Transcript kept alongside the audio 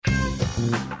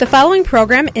The following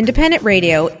program, Independent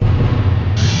Radio.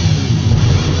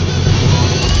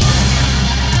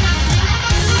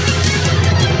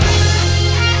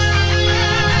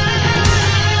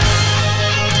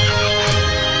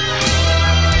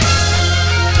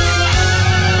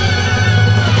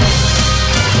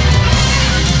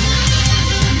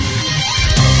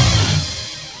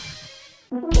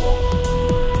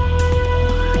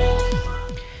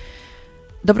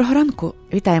 Доброго ранку!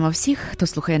 Вітаємо всіх, хто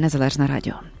слухає Незалежне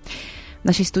Радіо. В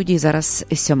нашій студії зараз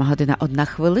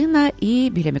 7:01 і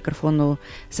біля мікрофону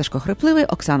Сашко Хрипливий,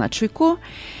 Оксана Чуйко.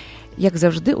 Як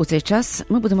завжди, у цей час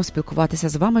ми будемо спілкуватися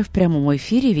з вами в прямому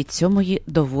ефірі від 7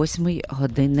 до 8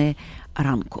 години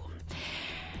ранку.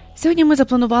 Сьогодні ми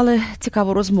запланували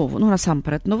цікаву розмову.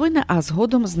 Насамперед новини, а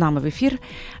згодом з нами в ефір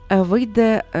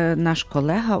вийде наш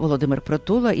колега Володимир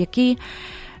Притула, який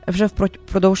вже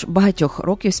впродовж багатьох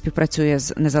років співпрацює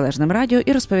з Незалежним Радіо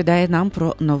і розповідає нам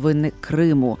про новини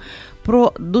Криму,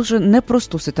 про дуже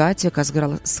непросту ситуацію,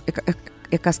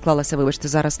 яка склалася,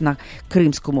 зараз на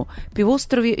Кримському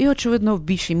півострові. І, очевидно, в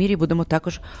більшій мірі будемо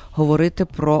також говорити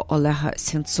про Олега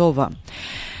Сенцова.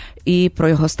 І про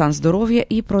його стан здоров'я,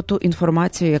 і про ту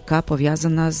інформацію, яка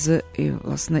пов'язана з,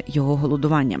 власне, його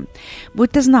голодуванням.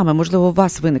 Будьте з нами, можливо, у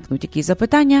вас виникнуть якісь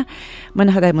запитання. Ми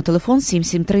нагадаємо телефон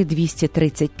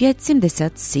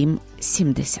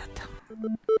 773-235-77-70.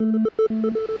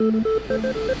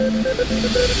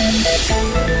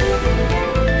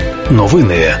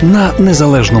 Новини на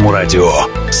Незалежному радіо.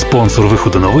 Спонсор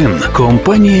виходу новин –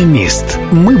 компанія «Міст».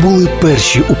 Ми були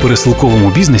перші у пересилковому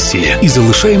бізнесі і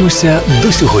залишаємося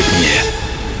до сьогодні.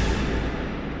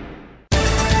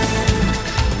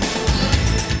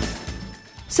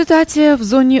 Ситуація в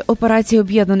зоні операції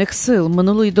Об'єднаних сил.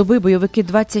 Минулої доби бойовики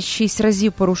 26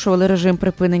 разів порушували режим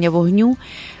припинення вогню.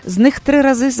 З них 3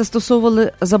 рази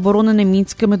застосовували заборонене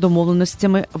мінськими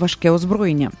домовленостями важке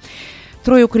озброєння.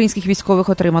 3 українських військових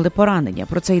отримали поранення.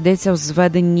 Про це йдеться в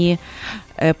зведенні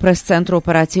прес-центру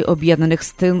операції Об'єднаних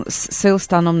сил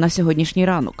станом на сьогоднішній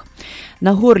ранок.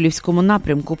 На Горлівському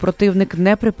напрямку противник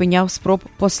не припиняв спроб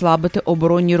послабити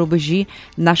оборонні рубежі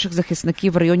наших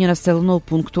захисників в районі населеного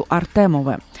пункту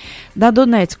Артемове. На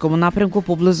Донецькому напрямку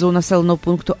поблизу населеного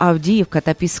пункту Авдіївка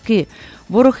та Піски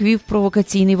ворог вів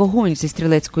провокаційний вогонь зі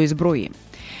стрілецької зброї.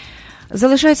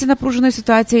 Залишається напруженою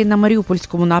ситуація на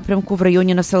Маріупольському напрямку в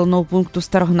районі населеного пункту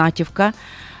Старогнатівка,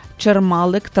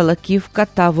 Чермалик, Талаківка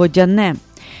та Водяне.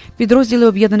 Підрозділи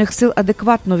Об'єднаних сил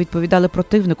адекватно відповідали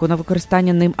противнику на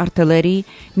використання ним артилерії,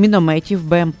 мінометів,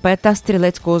 БМП та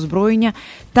стрілецького озброєння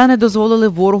та не дозволили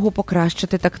ворогу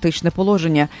покращити тактичне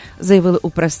положення, заявили у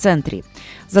прес-центрі.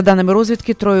 За даними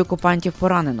розвідки, 3 окупантів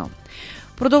поранено.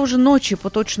 Впродовж ночі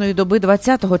поточної доби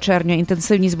 20 червня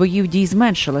інтенсивність боїв дій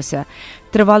зменшилася.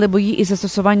 Тривали бої із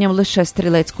застосуванням лише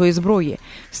стрілецької зброї.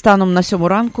 Станом на 7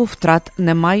 ранку втрат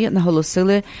немає,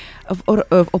 наголосили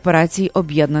в операції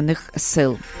Об'єднаних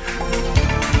сил.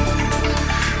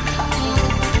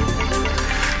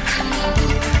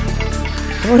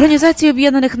 В Організації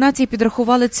Об'єднаних Націй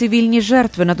підрахували цивільні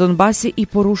жертви на Донбасі і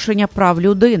порушення прав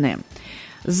людини.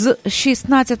 З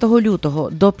 16 лютого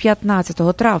до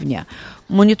 15 травня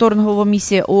моніторингова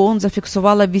місія ООН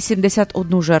зафіксувала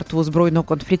 81 жертву збройного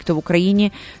конфлікту в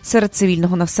Україні серед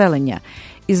цивільного населення.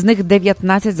 Із них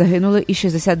 19 загинули і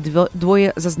 62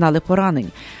 зазнали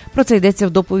поранень. Про це йдеться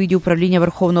в доповіді Управління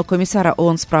Верховного комісара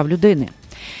ООН з прав людини.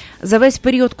 За весь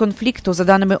період конфлікту, за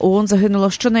даними ООН, загинуло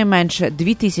щонайменше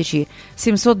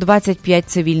 2725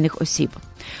 цивільних осіб.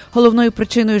 Головною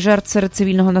причиною жертв серед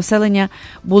цивільного населення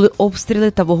були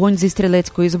обстріли та вогонь зі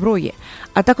стрілецької зброї,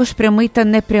 а також прямий та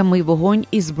непрямий вогонь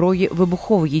із зброї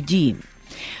вибухової дії.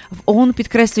 В ООН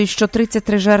підкреслюють, що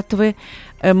 33 жертви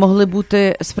могли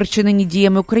бути спричинені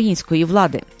діями української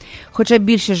влади. Хоча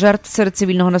більше жертв серед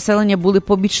цивільного населення були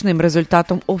побічним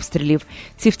результатом обстрілів,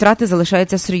 ці втрати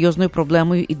залишаються серйозною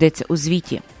проблемою, йдеться у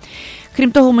звіті.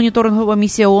 Крім того, моніторингова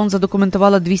місія ООН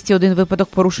задокументувала 201 випадок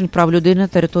порушень прав людини на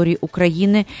території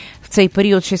України в цей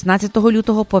період з 16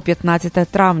 лютого по 15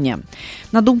 травня.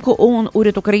 На думку ООН,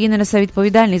 уряд України несе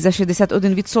відповідальність за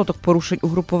 61% порушень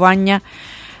угрупування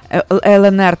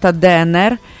ЛНР та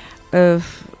ДНР,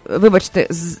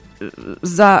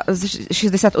 за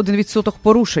 61%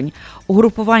 порушень.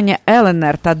 Угрупування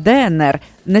ЛНР та ДНР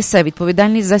несе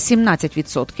відповідальність за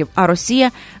 17%, а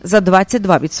Росія за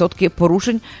 22%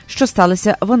 порушень, що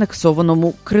сталися в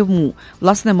анексованому Криму.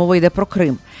 Власне, мова йде про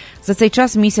Крим. За цей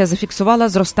час місія зафіксувала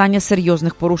зростання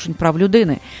серйозних порушень прав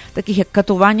людини, таких як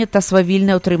катування та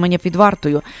свавільне отримання під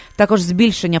вартою, також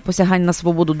збільшення посягань на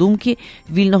свободу думки,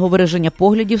 вільного вираження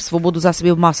поглядів, свободу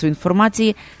засобів масової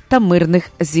інформації та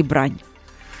мирних зібрань.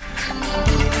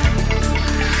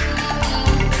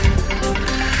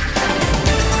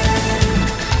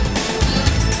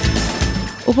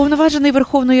 Уповноважений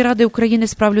Верховної Ради України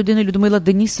з прав людини Людмила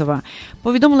Денісова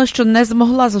повідомила, що не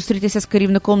змогла зустрітися з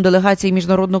керівником делегації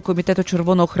Міжнародного комітету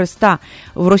Червоного Хреста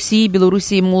в Росії,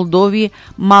 Білорусі і Молдові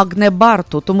Магне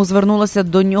Барту, тому звернулася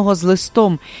до нього з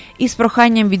листом із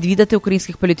проханням відвідати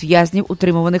українських політв'язнів,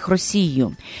 утримуваних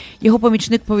Росією. Його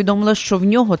помічник повідомила, що в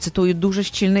нього, цитую, дуже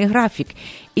щільний графік,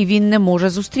 і він не може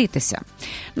зустрітися.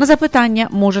 На запитання,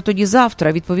 може тоді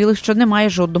завтра, відповіли, що немає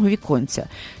жодного віконця.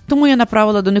 Тому я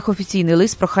направила до них офіційний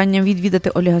лист з проханням відвідати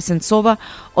Олега Сенцова,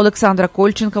 Олександра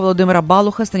Кольченка, Володимира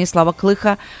Балуха, Станіслава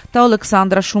Клиха та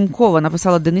Олександра Шумкова,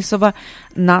 написала Денисова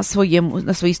на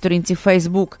своїй сторінці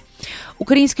Фейсбук.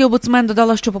 Український омбудсмен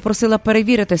додала, що попросила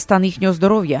перевірити стан їхнього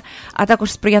здоров'я, а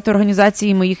також сприяти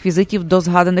організації моїх візитів до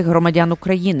згаданих громадян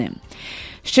України.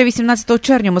 Ще 18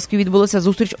 червня в Москві відбулася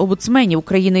зустріч омбудсменів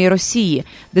України і Росії,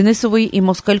 Денисової і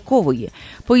Москалькової.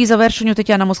 По її завершенню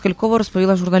Тетяна Москалькова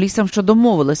розповіла журналістам, що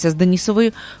домовилася з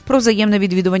Денисовою про взаємне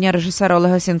відвідування режисера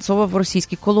Олега Сенцова в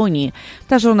російській колонії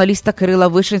та журналіста Кирила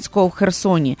Вишинського в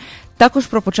Херсоні. Також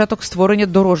про початок створення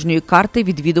дорожньої карти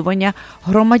відвідування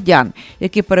громадян,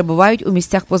 які перебувають у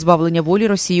місцях позбавлення волі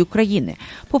Росії і України.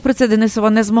 Попри це, Денисова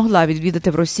не змогла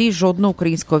відвідати в Росії жодного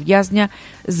українського в'язня,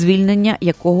 звільнення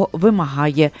якого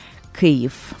вимагає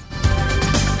Київ.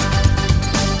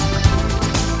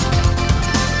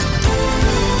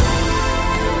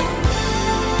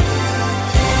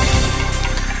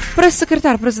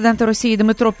 Прес-секретар президента Росії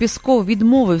Дмитро Пісков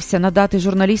відмовився надати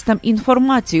журналістам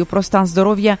інформацію про стан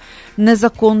здоров'я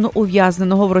незаконно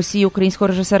ув'язненого в Росії українського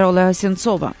режисера Олега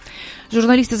Сенцова.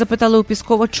 Журналісти запитали у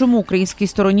Піскова, чому українській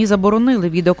стороні заборонили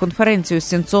відеоконференцію з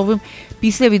Сенцовим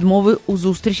після відмови у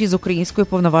зустрічі з українською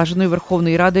повноваженою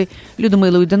Верховної Ради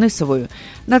Людмилою Денисовою.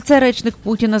 На це речник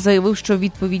Путіна заявив, що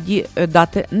відповіді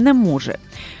дати не може.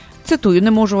 Цитую,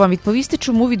 не можу вам відповісти,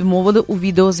 чому відмовили у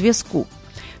відеозв'язку.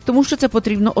 Тому що це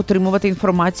потрібно отримувати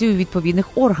інформацію у відповідних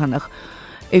органах.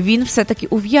 Він все-таки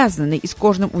ув'язнений, і з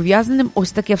кожним ув'язненим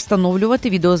ось таке встановлювати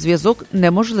відеозв'язок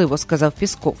неможливо, сказав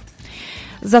Пісков.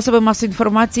 Засоби масової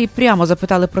інформації прямо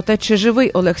запитали про те, чи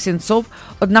живий Олег Сенцов,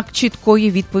 однак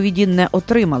чіткої відповіді не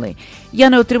отримали. Я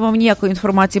не отримав ніякої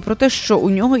інформації про те, що у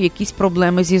нього якісь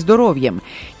проблеми зі здоров'ям.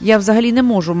 Я взагалі не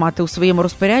можу мати у своєму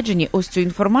розпорядженні ось цю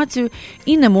інформацію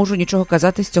і не можу нічого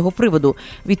казати з цього приводу,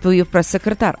 відповів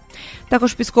прес-секретар.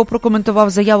 Також Пісков прокоментував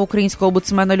заяву українського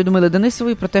омбудсмена Людмили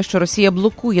Денисової про те, що Росія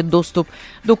блокує доступ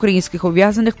до українських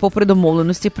ув'язнених попри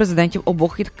домовленості президентів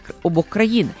обох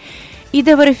країн.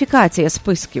 Іде верифікація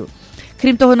списків.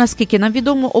 Крім того, наскільки нам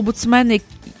відомо, омбудсмени,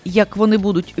 як вони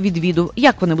будуть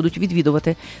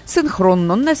відвідувати?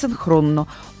 Синхронно, несинхронно,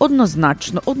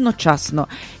 однозначно, одночасно.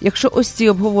 Якщо ось ці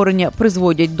обговорення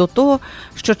призводять до того,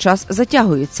 що час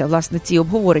затягується, власне, ці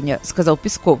обговорення, сказав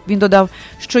Пісков. Він додав,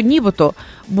 що нібито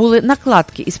були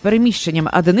накладки із переміщеннями,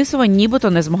 а Денисова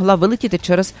нібито не змогла вилетіти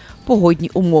через погодні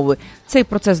умови. Цей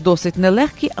процес досить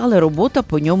нелегкий, але робота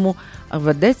по ньому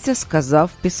ведеться, сказав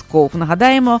Пісков.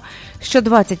 Нагадаємо, що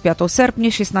 25 серпня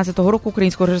 2016 року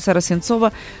українського режисера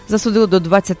Сенцова засудили до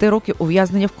 20 років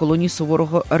ув'язнення в колонії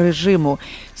суворого режиму.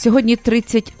 Сьогодні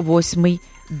 38-й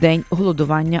день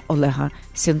голодування Олега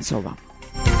Сенцова.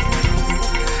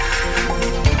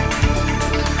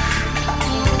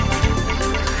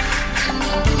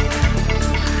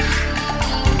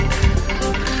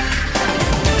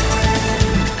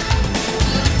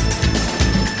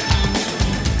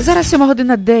 Зараз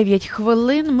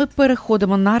 7:09. Ми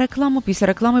переходимо на рекламу. Після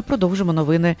реклами продовжимо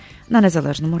новини на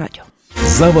Незалежному радіо.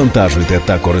 Завантажуйте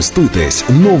та користуйтесь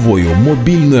новою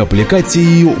мобільною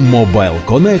аплікацією Mobile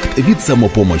Connect від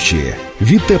 «Самопомочі».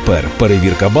 Відтепер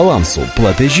перевірка балансу,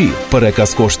 платежі,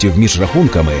 переказ коштів між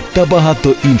рахунками та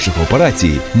багато інших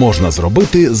операцій можна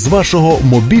зробити з вашого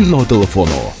мобільного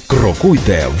телефону.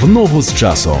 Крокуйте в ногу з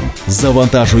часом.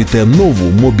 Завантажуйте нову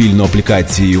мобільну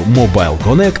аплікацію Mobile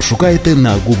Connect, шукайте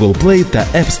на Google Play та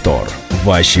App Store.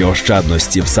 Ваші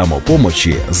ощадності в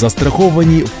 «Самопомочі»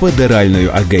 застраховані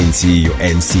Федеральною агенцією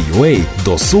NCUA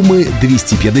до суми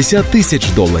 $250 тисяч.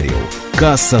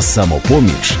 Каса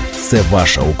 «Самопоміч» – це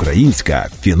ваша українська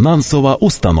фінансова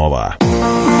установа.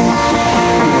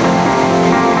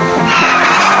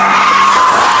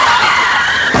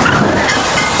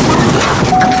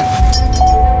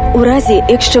 У разі,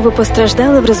 якщо ви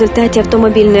постраждали в результаті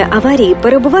автомобільної аварії,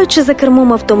 перебуваючи за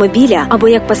кермом автомобіля або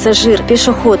як пасажир,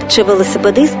 пішохід чи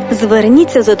велосипедист,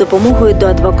 зверніться за допомогою до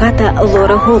адвоката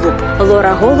Лори Голуб.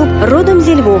 Лора Голуб родом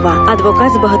зі Львова,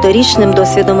 адвокат з багаторічним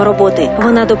досвідом роботи.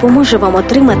 Вона допоможе вам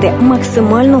отримати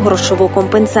максимальну грошову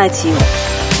компенсацію.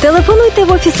 Телефонуйте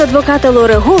в офіс адвоката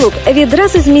Лори Голуб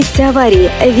відразу з місця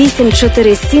аварії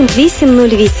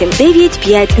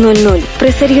 847-808-9500.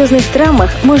 При серйозних травмах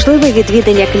можливе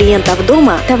відвідання клієнта клієнта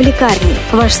вдома та в лікарні.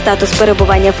 Ваш статус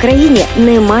перебування в країні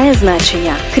не має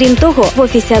значення. Крім того, в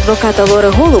офісі адвоката Лори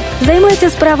Голуб займаються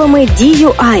справами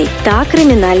DUI та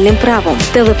кримінальним правом.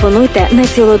 Телефонуйте на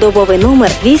цілодобовий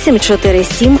номер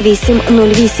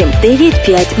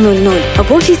 847-808-9500.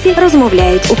 В офісі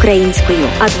розмовляють українською.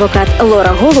 Адвокат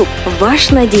Лора Голуб – ваш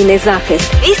надійний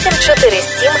захист.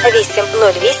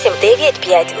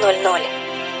 847-808-9500.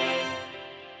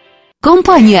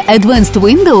 Компанія Advanced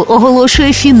Window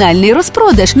оголошує фінальний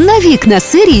розпродаж на вікна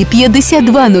серії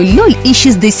 5200 і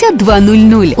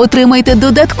 6200. Отримайте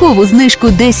додаткову знижку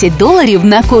 $10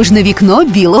 на кожне вікно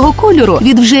білого кольору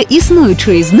від вже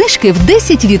існуючої знижки в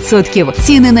 10%.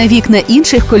 Ціни на вікна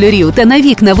інших кольорів та на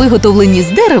вікна, виготовлені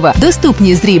з дерева,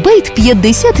 доступні з рібейт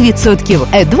 50%.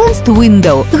 Advanced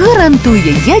Window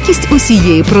гарантує якість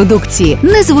усієї продукції.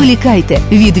 Не зволікайте,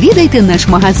 відвідайте наш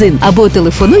магазин або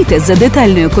телефонуйте за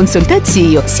детальною консультацією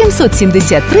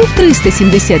 773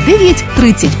 379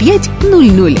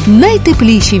 3500.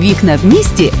 Найтепліші вікна в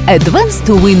місті Advanced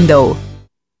Window.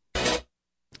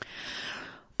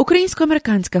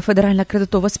 Українсько-американська федеральна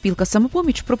кредитова спілка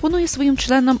 «Самопоміч» пропонує своїм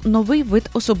членам новий вид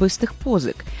особистих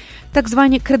позик – так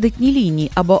звані кредитні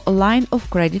лінії або Line of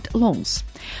Credit Loans.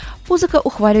 Позика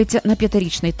ухвалюється на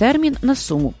 5-річний термін на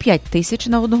суму 5 тисяч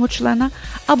на одного члена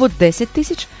або 10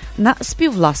 тисяч на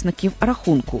співвласників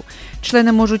рахунку.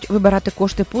 Члени можуть вибирати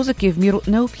кошти позики в міру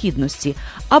необхідності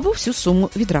або всю суму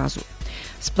відразу.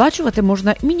 Сплачувати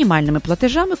можна мінімальними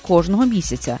платежами кожного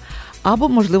місяця або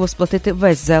можливо сплатити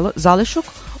весь залишок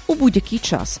у будь-який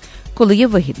час, коли є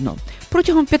вигідно,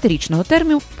 протягом 5-річного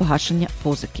терміну погашення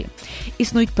позики.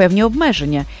 Існують певні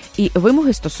обмеження і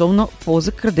вимоги стосовно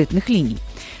позик кредитних ліній.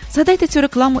 Згадайте цю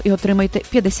рекламу і отримайте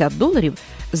 $50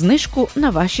 знижку на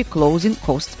ваші closing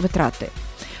cost витрати.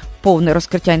 Повне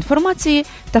розкриття інформації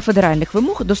та федеральних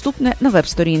вимог доступне на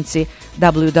веб-сторінці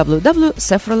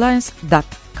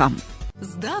www.selfreliance.com.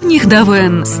 З давніх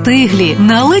давен стиглі,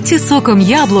 налиті соком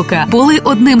яблука були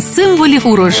одним з символів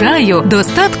урожаю,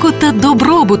 достатку та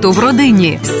добробуту в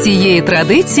родині. З цієї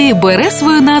традиції бере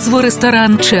свою назву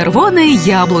ресторан «Червоне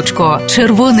яблучко».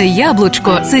 «Червоне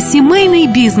яблучко» – це сімейний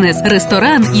бізнес,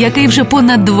 ресторан, який вже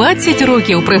понад 20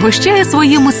 років пригощає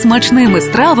своїми смачними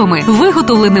стравами,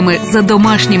 виготовленими за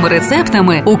домашніми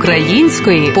рецептами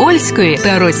української, польської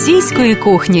та російської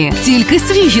кухні. Тільки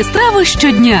свіжі страви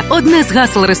щодня – одне з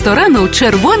гасел ресторану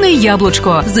 «Червоне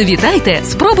яблучко». Завітайте,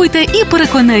 спробуйте і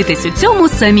переконайтесь у цьому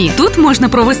самі. Тут можна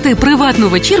провести приватну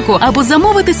вечірку або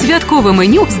замовити святкове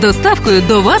меню з доставкою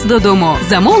до вас додому.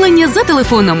 Замовлення за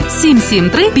телефоном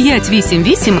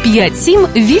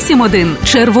 773-588-5781.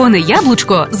 «Червоне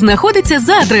яблучко» знаходиться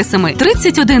за адресами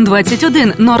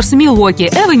 3121 North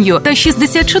Milwaukee Avenue та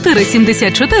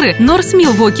 6474 North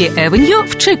Milwaukee Avenue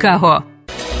в Чикаго.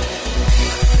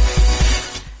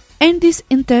 Andy's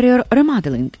Interior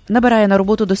Remodeling набирає на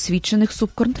роботу досвідчених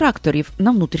субконтракторів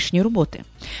на внутрішні роботи.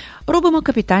 Робимо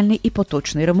капітальний і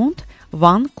поточний ремонт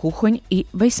ванн, кухонь і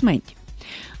бейсментів.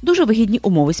 Дуже вигідні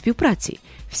умови співпраці.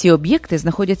 Всі об'єкти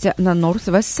знаходяться на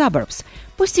Northwest Suburbs.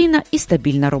 Постійна і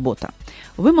стабільна робота.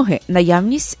 Вимоги –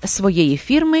 наявність своєї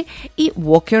фірми і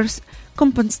Workers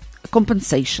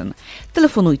Compensation.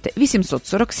 Телефонуйте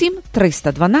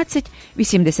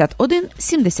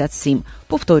 847-312-81-77.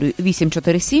 Повторюю,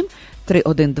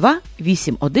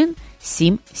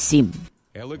 847-312-8177.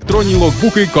 Електронні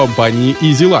логбуки компанії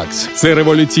EasyLux. Це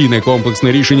революційне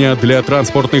комплексне рішення для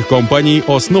транспортних компаній,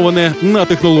 основане на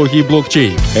технології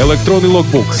блокчейн. Електронний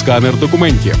логбук, сканер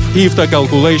документів, IF та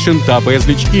Calculation та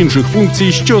безліч інших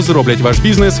функцій, що зроблять ваш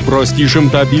бізнес простішим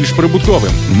та більш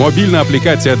прибутковим. Мобільна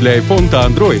аплікація для iPhone та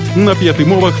Android на 5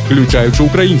 мовах, включаючи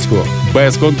українську.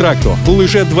 Без контракту.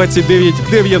 Лише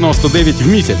 $29.99 в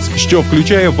місяць, що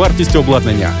включає вартість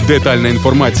обладнання. Детальна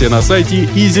інформація на сайті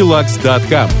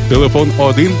easylux.com. Телефон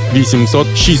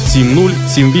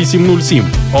 1-800-670-7807.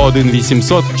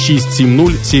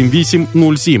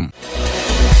 1-800-670-7807.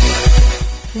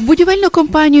 В будівельну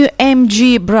компанію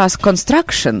MG Brass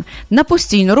Construction на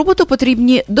постійну роботу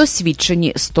потрібні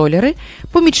досвідчені столяри,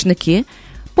 помічники,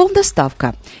 повна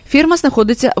ставка. Фірма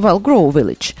знаходиться в Elk Grove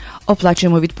Village.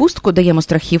 Оплачуємо відпустку, даємо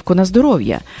страхівку на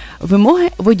здоров'я. Вимоги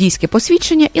 – водійське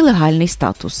посвідчення і легальний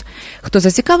статус. Хто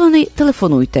зацікавлений,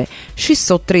 телефонуйте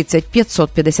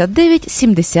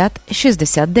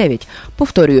 630-559-70-69.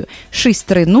 Повторюю,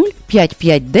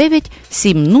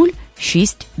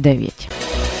 630-559-7069.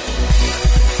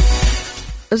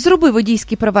 Зроби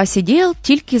водійські права CDL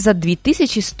тільки за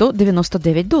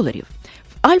 $2199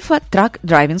 в Alpha Truck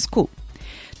Driving School.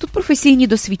 Тут професійні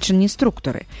досвідчені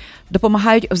інструктори.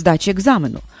 Допомагають в здачі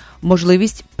екзамену.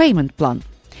 Можливість payment plan.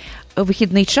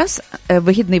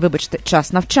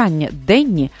 час навчання,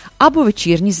 денні або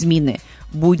вечірні зміни,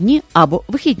 будні або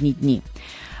вихідні дні.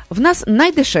 В нас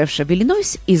найдешевше в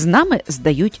Іллінойс і з нами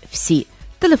здають всі.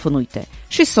 Телефонуйте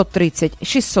 630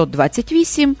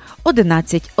 628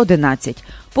 11 11.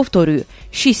 Повторюю,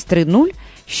 630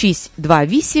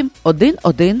 628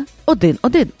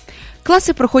 1111.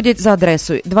 Класи проходять за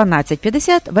адресою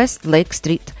 1250 West Lake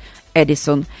Street,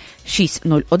 Едісон,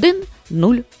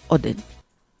 60101.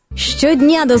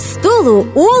 Щодня до столу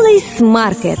Уоллес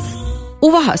Маркет.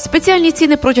 Увага! Спеціальні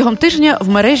ціни протягом тижня в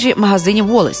мережі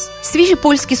магазинів Уоллес. Свіжі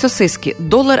польські сосиски –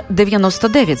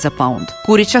 $1.99 за паунд.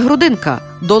 Куряча грудинка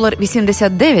 –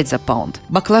 $1.89 за паунд.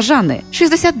 Баклажани –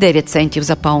 69 центів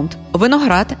за паунд.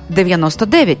 Виноград –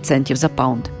 99 центів за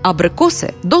паунд.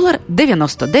 Абрикоси –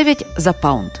 $1.99 за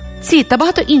паунд. Ці та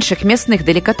багато інших м'ясних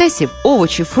делікатесів,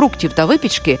 овочів, фруктів та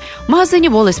випічки в магазині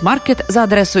Уоллес Маркет за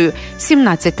адресою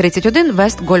 1731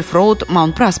 West Golf Road,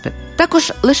 Маунт Праспет.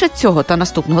 Також лише цього та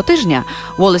наступного тижня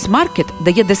Уоллес Маркет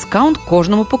дає дискаунт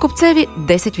кожному покупцеві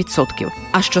 10%.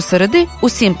 А щосереди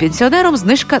усім пенсіонерам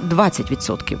знижка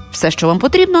 20%. Все, що вам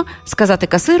потрібно, сказати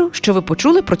касиру, що ви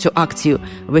почули про цю акцію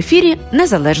в ефірі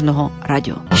Незалежного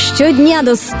радіо. Щодня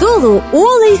до столу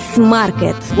Уоллес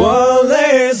Маркет.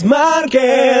 Уоллес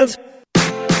Маркет.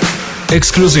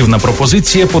 Ексклюзивна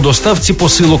пропозиція по доставці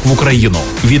посилок в Україну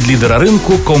від лідера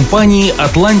ринку компанії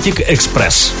Atlantic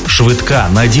Express. Швидка,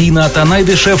 надійна та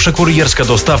найдешевша кур'єрська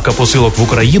доставка посилок в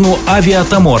Україну авіа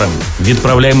та морем.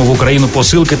 Відправляємо в Україну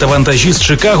посилки та вантажі з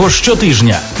Чикаго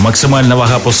щотижня. Максимальна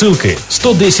вага посилки –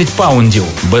 110 паундів.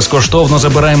 Безкоштовно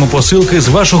забираємо посилки з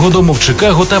вашого дому в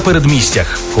Чикаго та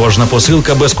передмістях. Кожна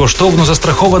посилка безкоштовно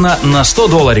застрахована на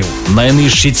 $100.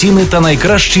 Найнижчі ціни та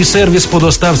найкращий сервіс по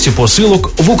доставці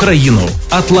посилок в Україну.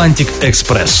 Atlantic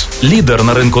Express. Лідер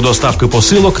на ринку доставки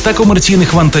посилок та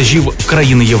комерційних вантажів в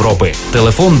країни Європи.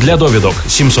 Телефон для довідок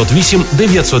 708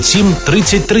 907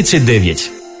 30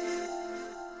 39.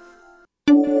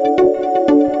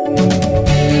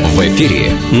 В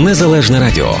ефірі Незалежне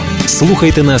радіо.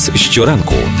 Слухайте нас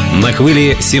щоранку на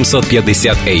хвилі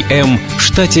 750 AM в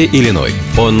штаті Ілліной.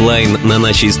 Онлайн на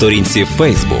нашій сторінці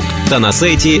Facebook та на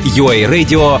сайті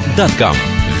uaradio.com.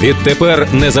 Відтепер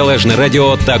Незалежне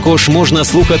радіо також можна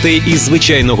слухати із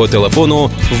звичайного телефону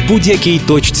в будь-якій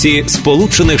точці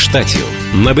Сполучених Штатів.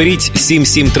 Наберіть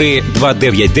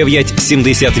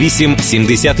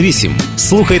 773-299-78-78.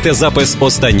 Слухайте запис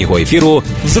останнього ефіру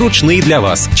в зручний для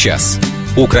вас час.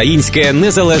 Українське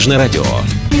Незалежне радіо.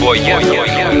 Бо я.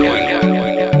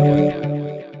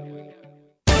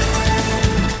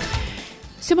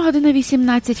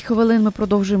 7:18. Ми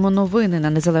продовжуємо новини на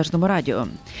Незалежному радіо.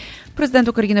 Президент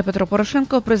України Петро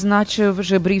Порошенко призначив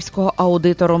Жебрівського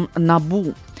аудитором НАБУ.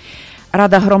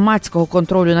 Рада громадського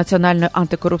контролю Національного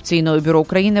антикорупційного бюро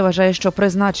України вважає, що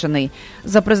призначений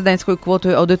за президентською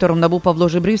квотою аудитором НАБУ Павло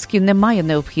Жебрівський не має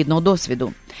необхідного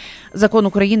досвіду. Закон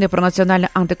України про Національне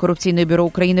антикорупційне бюро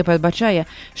України передбачає,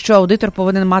 що аудитор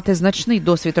повинен мати значний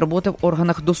досвід роботи в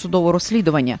органах досудового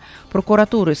розслідування,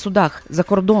 прокуратури, судах, за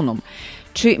кордоном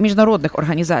чи міжнародних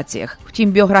організаціях.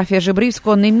 Втім, біографія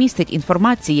Жебрівського не містить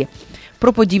інформації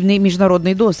про подібний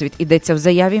міжнародний досвід, йдеться в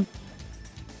заяві,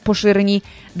 поширеній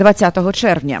 20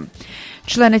 червня.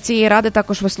 Члени цієї ради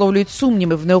також висловлюють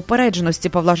сумніви в неупередженості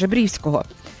Павла Жебрівського.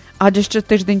 Адже ще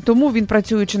тиждень тому він,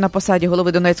 працюючи на посаді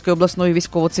голови Донецької обласної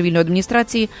військово-цивільної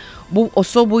адміністрації, був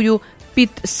особою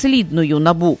підслідною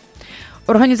НАБУ.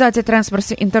 Організація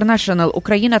Transparency International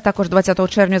Україна також 20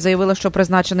 червня заявила, що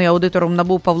призначений аудитором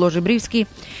НАБУ Павло Жебрівський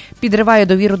підриває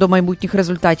довіру до майбутніх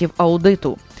результатів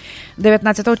аудиту.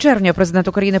 19 червня президент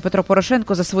України Петро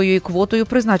Порошенко за своєю квотою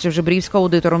призначив Жебрівського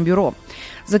аудитором бюро.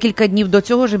 За кілька днів до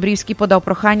цього Жебрівський подав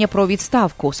прохання про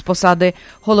відставку з посади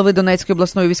голови Донецької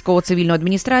обласної військово-цивільної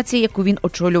адміністрації, яку він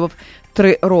очолював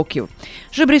 3 роки.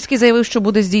 Жебрівський заявив, що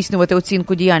буде здійснювати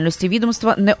оцінку діяльності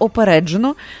відомства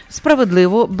неопереджено,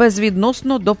 справедливо,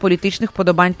 безвідносно до політичних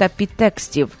подобань та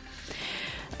підтекстів.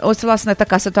 Ось, власне,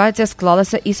 така ситуація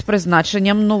склалася із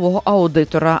призначенням нового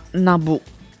аудитора НАБУ.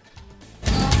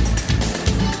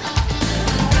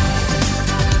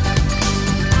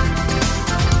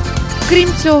 Крім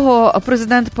цього,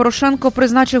 президент Порошенко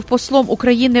призначив послом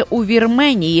України у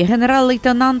Вірменії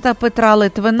генерал-лейтенанта Петра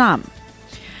Литвина.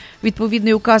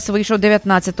 Відповідний указ вийшов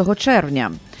 19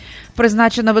 червня.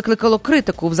 призначене викликало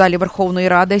критику в залі Верховної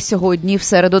Ради сьогодні, в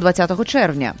середу, 20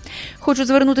 червня. Хочу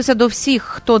звернутися до всіх,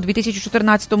 хто у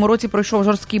 2014 році пройшов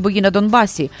жорсткі бої на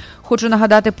Донбасі. Хочу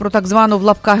нагадати про так звану в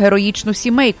лапках героїчну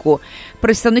сімейку,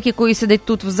 представник якої сидить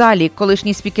тут в залі,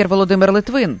 колишній спікер Володимир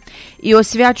Литвин, і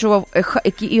освячував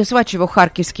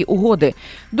Харківські угоди.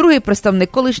 Другий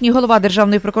представник – колишній голова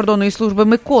Державної прикордонної служби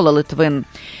Микола Литвин.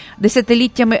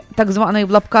 Десятиліттями так званий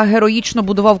в лапках героїчно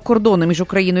будував кордони між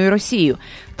Україною і Росією.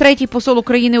 Третій посол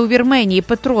України у Вірменії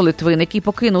Петро Литвин, який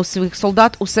покинув своїх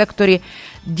солдат у секторі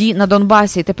Ді на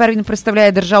Донбасі. Тепер він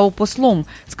представляє державу послом,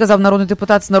 сказав народний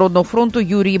депутат з Народного фронту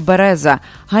Юрій Береза.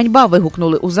 Ганьба,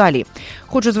 вигукнули у залі.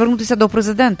 Хочу звернутися до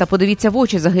президента. Подивіться в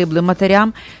очі загиблим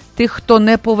матерям тих, хто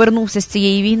не повернувся з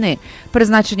цієї війни.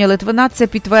 Призначення Литвина – це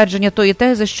підтвердження тої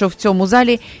тези, що в цьому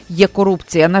залі є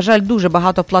корупція. На жаль, дуже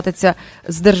багато платиться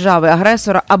з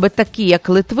держави-агресора, аби такі, як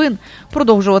Литвин,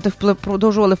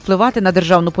 продовжували впливати на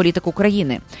державну політику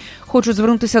країни. Хочу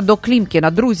звернутися до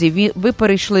Клімкіна. Друзі, ви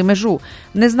перейшли межу.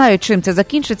 Не знаю, чим це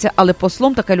закінчиться, але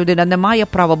послом така людина не має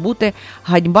права бути.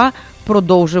 Ганьба,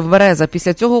 продовжив Береза.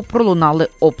 Після цього пролунали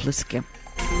оплески.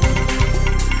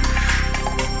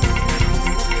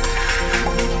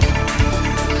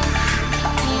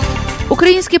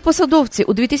 Українські посадовці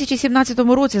у 2017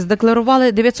 році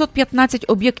задекларували 915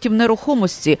 об'єктів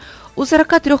нерухомості у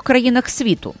 43 країнах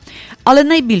світу. Але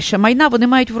найбільше майна вони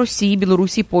мають в Росії,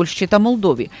 Білорусі, Польщі та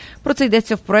Молдові. Про це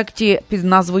йдеться в проєкті під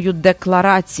назвою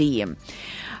 «Декларації».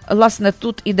 Власне,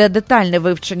 тут іде детальне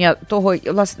вивчення того,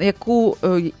 власне,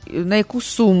 на яку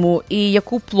суму і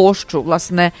яку площу,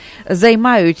 власне,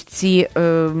 займають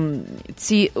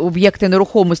ці об'єкти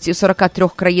нерухомості у 43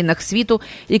 країнах світу,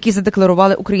 які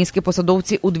задекларували українські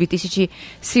посадовці у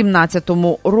 2017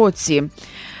 році.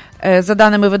 За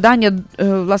даними видання,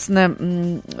 власне,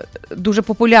 дуже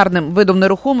популярним видом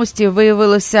нерухомості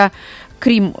виявилося,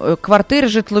 крім квартир,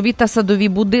 житлові та садові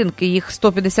будинки, їх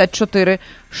 154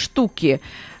 штуки.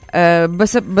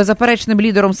 Беззаперечним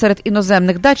лідером серед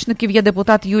іноземних дачників є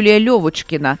депутат Юлія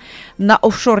Льовочкіна. На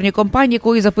офшорній компанії,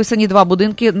 якої записані 2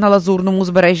 будинки на Лазурному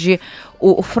узбережжі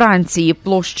у Франції,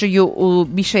 площею у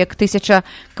більше як 1000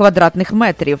 квадратних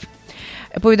метрів.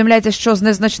 Повідомляється, що з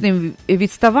незначним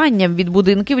відставанням від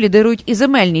будинків лідирують і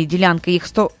земельні ділянки, їх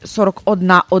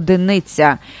 141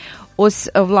 одиниця. Ось,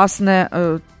 власне,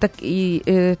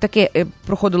 таке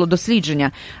проходило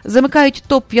дослідження. Замикають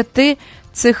топ-5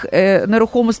 цих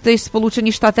нерухомостей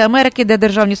Сполучені Штати Америки, де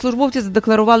державні службовці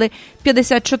задекларували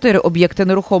 54 об'єкти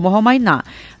нерухомого майна.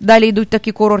 Далі йдуть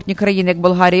такі курортні країни, як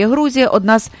Болгарія і Грузія,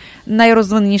 одна з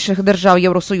найрозвиненіших держав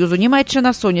Євросоюзу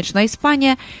Німеччина, сонячна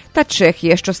Іспанія та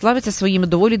Чехія, що славиться своїми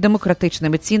доволі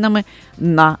демократичними цінами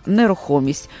на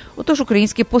нерухомість. Отож,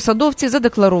 українські посадовці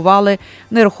задекларували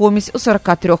нерухомість у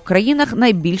 43 країнах,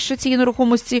 найбільше цієї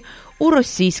нерухомості у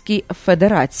Російській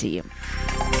Федерації.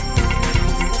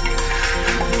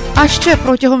 А ще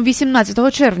протягом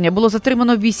 18 червня було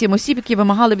затримано 8 осіб, які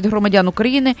вимагали від громадян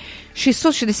України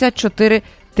 664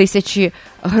 тисячі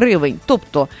гривень.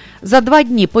 Тобто за 2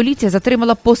 дні поліція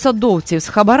затримала посадовців з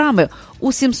хабарами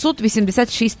у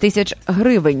 786 тисяч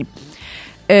гривень.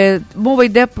 Мова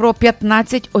йде про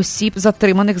 15 осіб,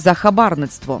 затриманих за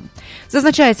хабарництво.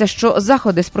 Зазначається, що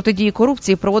заходи з протидії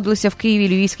корупції проводилися в Києві,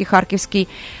 Львівській, Харківській,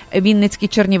 Вінницькій,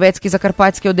 Чернівецькій,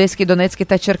 Закарпатській, Одеській, Донецькій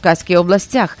та Черкаській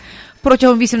областях.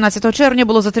 Протягом 18 червня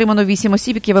було затримано 8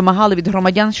 осіб, які вимагали від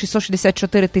громадян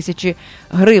 664 тисячі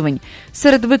гривень.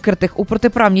 Серед викритих у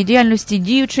протиправній діяльності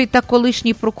діючий та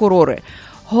колишні прокурори,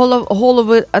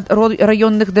 голови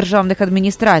районних державних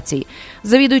адміністрацій,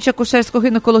 завідуюча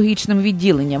акушерсько-гінекологічним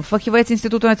відділенням, фахівець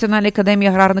Інституту Національної академії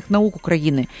аграрних наук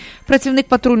України, працівник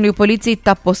патрульної поліції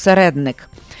та посередник.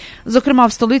 Зокрема,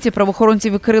 в столиці правоохоронці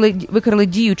викрили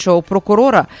діючого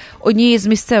прокурора однієї з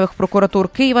місцевих прокуратур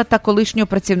Києва та колишнього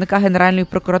працівника Генеральної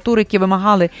прокуратури, які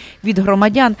вимагали від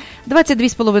громадян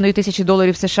 $22,5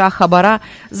 тисячі США хабара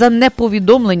за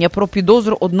неповідомлення про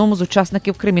підозру одному з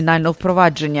учасників кримінального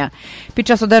впровадження. Під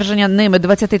час одержання ними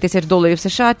 $20 тисяч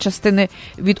США, частини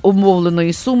від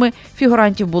умовленої суми,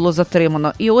 фігурантів було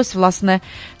затримано. І ось, власне,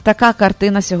 така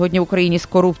картина сьогодні в Україні з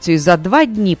корупцією. За 2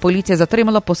 дні поліція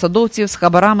затримала посадовців з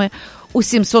хабарами у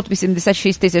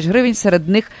 786 тисяч гривень,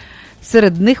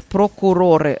 серед них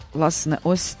прокурори. Власне,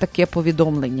 ось таке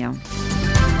повідомлення.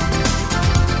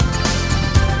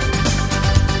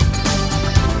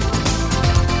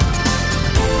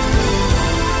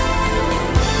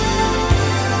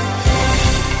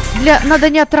 Для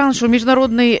надання траншу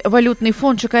Міжнародний валютний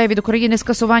фонд чекає від України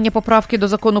скасування поправки до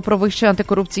закону про Вищий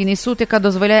антикорупційний суд, яка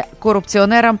дозволяє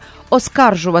корупціонерам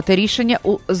оскаржувати рішення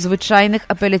у звичайних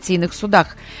апеляційних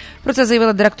судах. Про це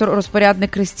заявила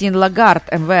директор-розпорядник Крістін Лагард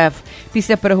МВФ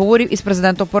після переговорів із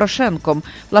президентом Порошенком.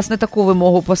 Власне, таку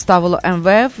вимогу поставило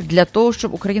МВФ для того,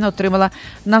 щоб Україна отримала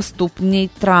наступний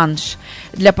транш.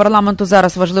 Для парламенту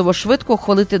зараз важливо швидко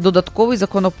ухвалити додатковий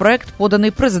законопроект,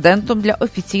 поданий президентом для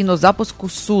офіційного запуску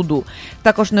суду.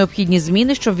 Також необхідні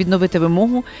зміни, щоб відновити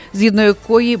вимогу, згідно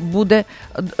якої буде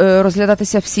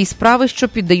розглядатися всі справи, що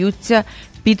піддаються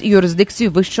під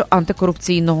юрисдикцію Вищого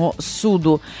антикорупційного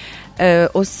суду.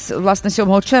 Ось, власне,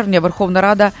 7 червня Верховна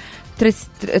Рада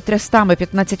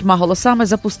 315 голосами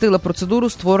запустила процедуру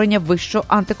створення Вищого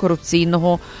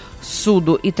антикорупційного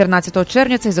суду. І 13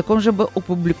 червня цей закон вже був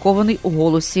опублікований у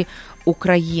 «Голосі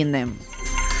України».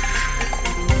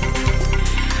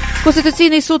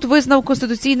 Конституційний суд визнав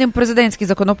конституційним президентський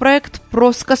законопроект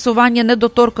про скасування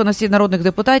недоторканності народних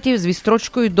депутатів з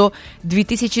відстрочкою до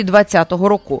 2020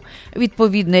 року.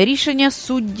 Відповідне рішення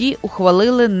судді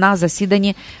ухвалили на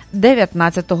засіданні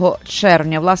 19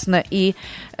 червня. Власне, і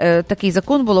такий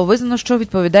закон було визнано, що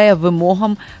відповідає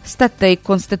вимогам статей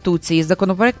Конституції.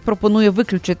 Законопроект пропонує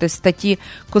виключити статті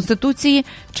Конституції,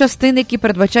 частини, які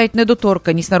передбачають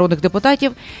недоторканність народних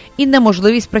депутатів і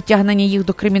неможливість притягнення їх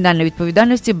до кримінальної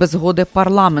відповідальності без згоди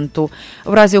парламенту.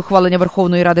 В разі ухвалення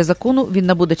Верховної Ради закону він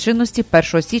набуде чинності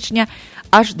 1 січня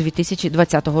аж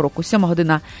 2020 року.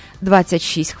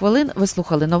 7:26. Ви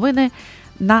слухали новини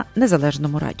на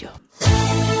Незалежному радіо.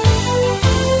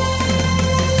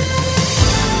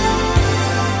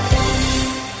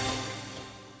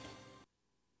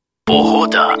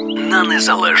 Погода на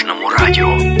Незалежному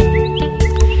радіо.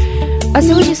 А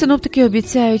сьогодні синоптики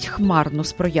обіцяють хмарну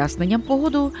з проясненням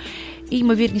погоду і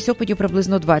ймовірність опадів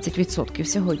приблизно 20%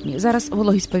 сьогодні. Зараз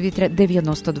вологість повітря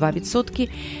 92%,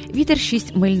 вітер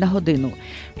 6 миль на годину.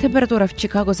 Температура в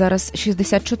Чикаго зараз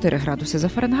 64 градуси за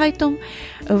Фаренгейтом,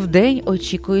 вдень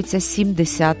очікується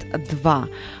 72.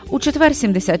 У четвер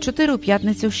 74, у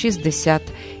п'ятницю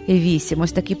 68.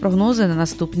 Ось такі прогнози на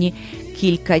наступні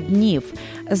кілька днів.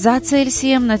 За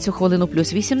Цельсієм на цю хвилину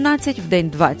плюс 18, вдень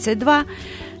 22.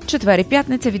 Четвер і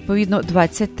п'ятниця, відповідно,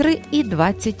 23 і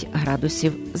 20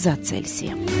 градусів за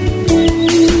Цельсієм.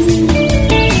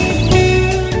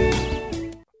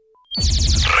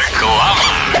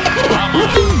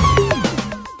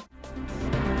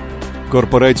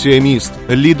 Корпорація «Міст»,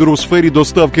 лідер у сфері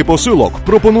доставки посилок,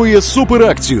 пропонує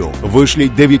суперакцію.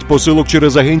 Вишліть 9 посилок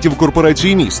через агентів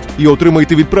корпорації «Міст» і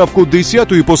отримайте відправку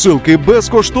 10-ї посилки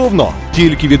безкоштовно.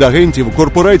 Тільки від агентів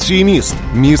корпорації «Міст».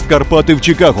 Міст Карпати в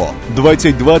Чикаго,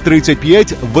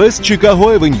 2235 Вест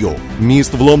Чикаго Евеню.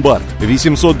 Міст в Ломбард,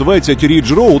 820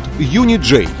 Рідж Роуд, Юніт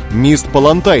Джей. Міст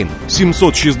Палантайн,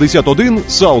 761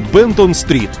 Саут Бентон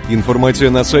Стріт.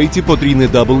 Інформація на сайті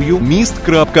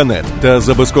www.mist.net та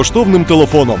за безкоштовним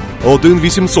телефоном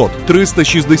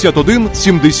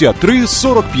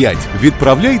 1-800-361-73-45.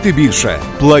 Відправляйте більше,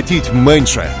 платіть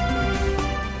менше.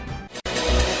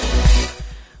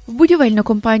 В будівельну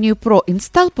компанію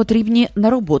 «Проінстал» потрібні на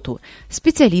роботу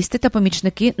спеціалісти та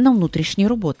помічники на внутрішні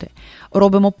роботи.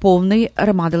 Робимо повний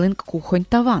ремоделинг кухонь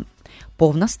та ванн.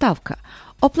 Повна ставка.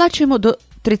 Оплачуємо до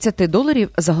 $30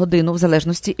 за годину в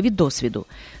залежності від досвіду.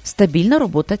 Стабільна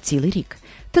робота цілий рік.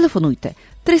 Телефонуйте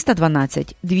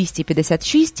 312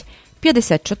 256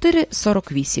 54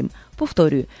 48.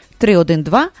 Повторюю,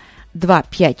 312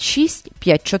 256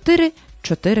 54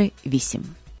 48.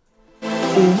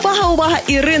 Увага, увага!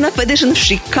 Ірина Федишин в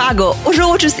Чикаго. Уже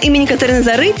офіс імені Катерини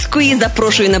Зарицької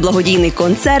запрошує на благодійний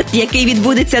концерт, який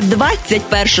відбудеться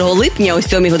 21 липня о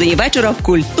 7 годині вечора в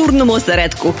культурному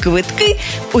осередку. Квитки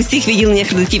у всіх відділеннях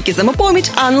кредитівки «Самопоміч»,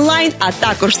 онлайн, а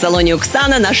також в салоні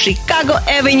Оксана на Чикаго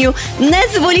Евеню. Не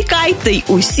зволікайте й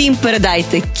усім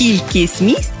передайте. Кількість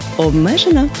місць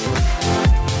обмежена.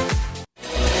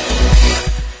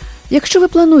 Якщо ви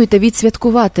плануєте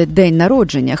відсвяткувати день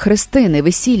народження, хрестини,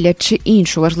 весілля чи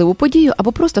іншу важливу подію,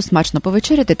 або просто смачно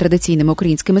повечеряти традиційними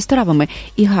українськими стравами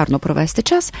і гарно провести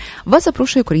час, вас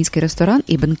запрошує український ресторан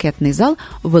і бенкетний зал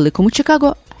у Великому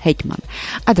Чикаго «Гетьман».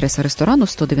 Адреса ресторану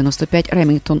 195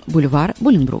 Ремінгтон Бульвар,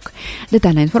 Болінбрук.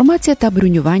 Детальна інформація та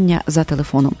бронювання за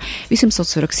телефоном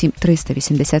 847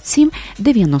 387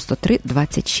 93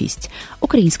 26.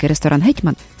 Український ресторан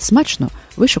 «Гетьман» смачно,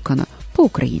 вишукано,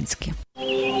 по-українськи.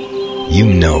 You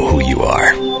know who you are.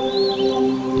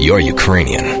 You're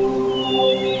Ukrainian.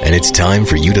 And it's time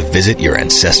for you to visit your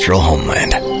ancestral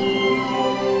homeland.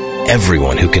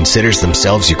 Everyone who considers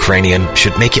themselves Ukrainian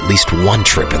should make at least one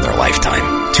trip in their lifetime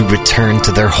to return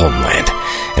to their homeland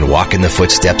and walk in the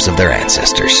footsteps of their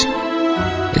ancestors.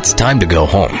 It's time to go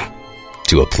home,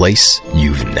 to a place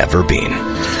you've never been.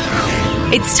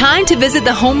 It's time to visit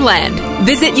the homeland.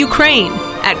 Visit Ukraine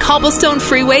at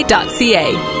cobblestonefreeway.ca.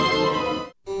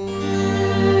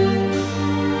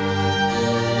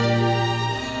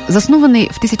 Заснований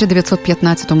в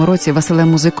 1915 році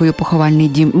Василем Музикою поховальний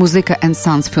дім «Музика &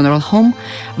 Sons Funeral Home»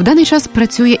 в даний час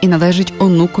працює і належить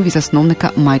онукові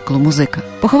засновника Майклу Музика.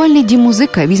 Поховальний дім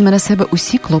 «Музика» візьме на себе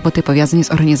усі клопоти, пов'язані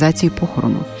з організацією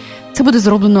похорону. Це буде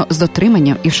зроблено з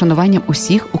дотриманням і вшануванням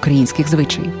усіх українських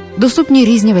звичаїв. Доступні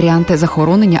різні варіанти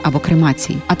захоронення або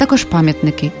кремації, а також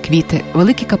пам'ятники, квіти,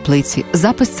 великі каплиці,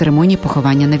 запис церемонії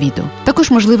поховання на відео.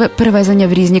 Також можливе перевезення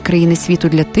в різні країни світу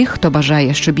для тих, хто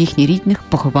бажає, щоб їхні рідних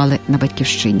поховали на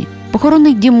батьківщині.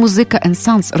 Похоронний дім «Музика &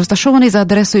 Sons» розташований за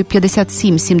адресою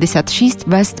 5776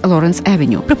 West Lawrence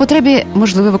Avenue. При потребі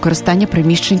можливе використання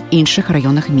приміщень в інших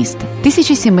районах міста.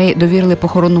 Тисячі сімей довірили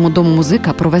похоронному дому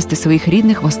 «Музика» провести своїх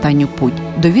рідних в останню путь.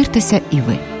 Довіртеся і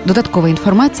ви. Додаткова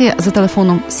інформація за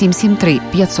телефоном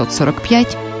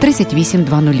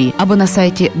 773-545-3820 або на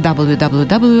сайті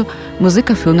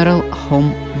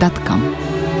www.musicafuneralhome.com.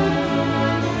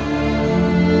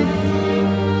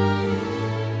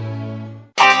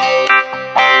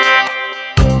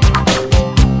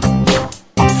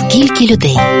 Скільки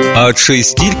людей? А чи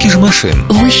стільки ж машин?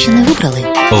 Ви ще не вибрали?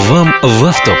 Вам в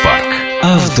автопарк.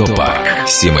 Автопарк.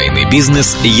 Сімейний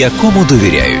бізнес, якому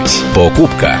довіряють.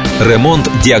 Покупка, ремонт,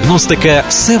 діагностика –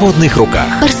 все в одних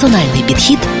руках. Персональний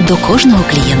підхід до кожного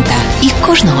клієнта і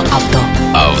кожного авто.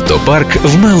 Автопарк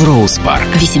в Мелроуз Парк.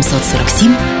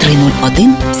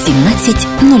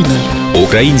 847-301-1700.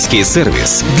 Український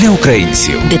сервіс для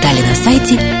українців. Деталі на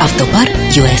сайті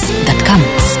автопар.us.com.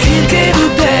 Скільки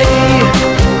людей,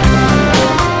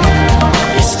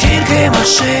 і скільки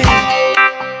машин.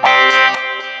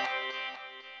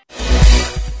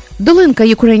 Долинка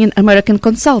Ukrainian American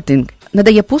Consulting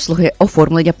надає послуги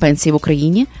оформлення пенсій в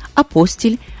Україні,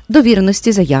 апостіль,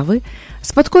 довіреності заяви,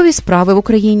 спадкові справи в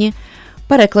Україні,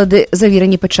 переклади,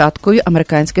 завірені печаткою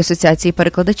Американської асоціації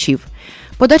перекладачів,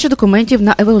 подача документів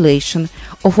на evaluation,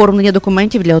 оформлення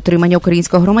документів для отримання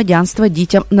українського громадянства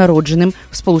дітям, народженим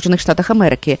в Сполучених Штатах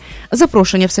Америки,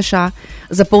 запрошення в США,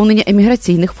 заповнення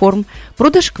еміграційних форм,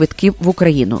 продаж квитків в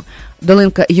Україну.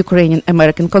 Долинка Ukrainian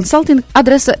American Consulting,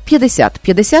 адреса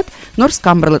 5050 North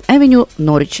Cumberland Avenue,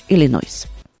 Норріч, Іллінойс.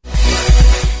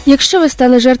 Якщо ви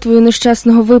стали жертвою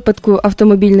нещасного випадку,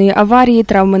 автомобільної аварії,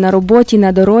 травми на роботі,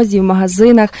 на дорозі, в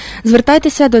магазинах,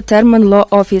 звертайтеся до Терман Law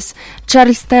Office.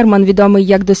 Чарльз Терман відомий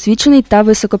як досвідчений та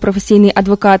високопрофесійний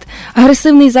адвокат.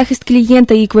 Агресивний захист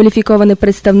клієнта і кваліфіковане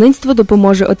представництво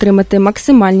допоможе отримати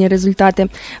максимальні результати.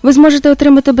 Ви зможете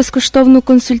отримати безкоштовну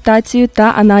консультацію та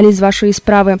аналіз вашої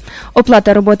справи.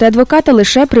 Оплата роботи адвоката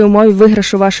лише при умові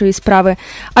виграшу вашої справи.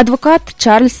 Адвокат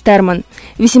Чарльз Терман.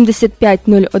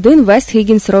 8501 West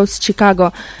Higgins Роуз,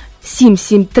 Чикаго.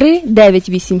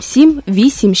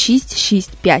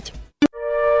 773-987-8665.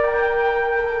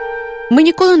 Ми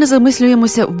ніколи не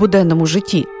замислюємося в буденному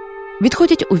житті.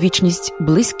 Відходять у вічність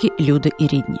близькі люди і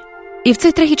рідні. І в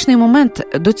цей трагічний момент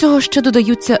до цього ще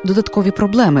додаються додаткові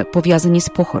проблеми, пов'язані з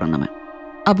похоронами.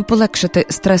 Аби полегшити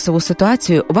стресову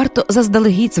ситуацію, варто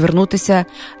заздалегідь звернутися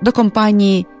до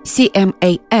компанії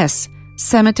CMAS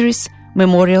 – Cemeteries,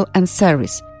 Memorial and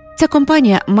Service. Ця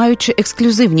компанія, маючи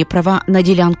ексклюзивні права на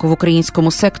ділянку в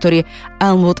українському секторі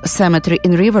Elmwood Cemetery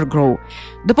in River Grove,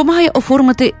 допомагає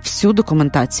оформити всю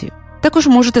документацію. Також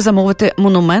можете замовити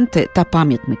монументи та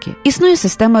пам'ятники. Існує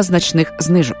система значних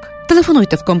знижок.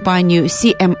 Телефонуйте в компанію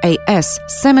CMAS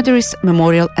Cemeteries,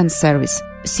 Memorial and Service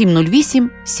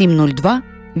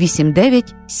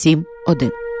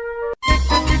 708-702-8971.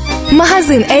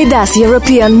 Магазин Eidas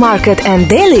European Market and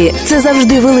Deli – це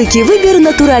завжди великий вибір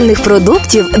натуральних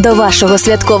продуктів до вашого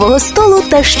святкового столу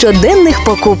та щоденних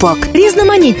покупок.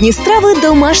 Різноманітні страви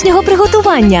домашнього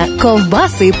приготування,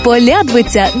 ковбаси,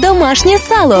 полядвиця, домашнє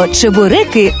сало,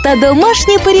 чебуреки та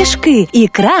домашні пиріжки,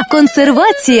 ікра,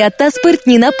 консервація та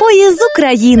спиртні напої з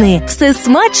України. Все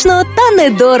смачно та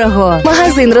недорого.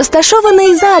 Магазин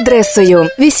розташований за адресою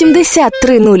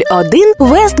 8301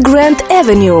 West Grand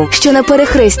Avenue, що на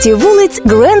перехресті вулиць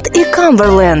Грент і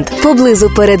Камберленд, поблизу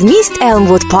передмість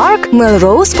Elmwood Park,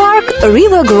 Melrose Park,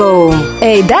 River Grove.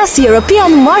 Eidas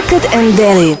European Market and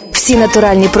Deli. Всі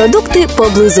натуральні продукти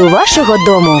поблизу вашого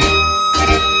дому.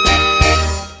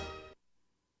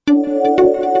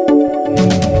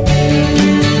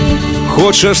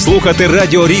 Хочеш слухати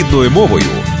радіо рідною мовою?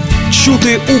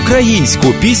 Чути українську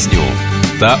пісню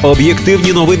та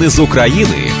об'єктивні новини з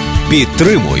України?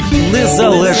 Підтримуй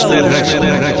Незалежне радіо.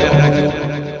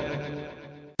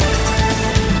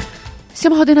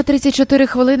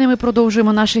 7:34. Ми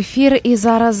продовжуємо наш ефір. І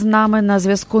зараз з нами на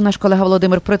зв'язку наш колега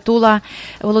Володимир Притула.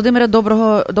 Володимире,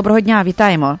 доброго дня,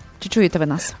 вітаємо. Чи чуєте ви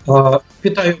нас?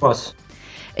 Вітаю вас.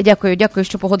 Дякую,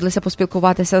 що погодилися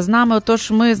поспілкуватися з нами.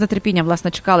 Отож, ми з нетерпінням,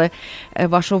 власне, чекали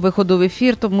вашого виходу в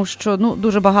ефір, тому що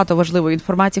дуже багато важливої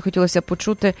інформації хотілося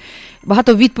почути.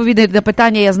 Багато відповідей на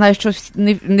питання. Я знаю, що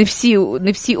не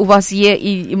всі у вас є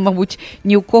і, мабуть,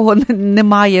 ні у кого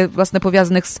немає, власне,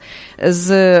 пов'язаних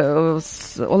з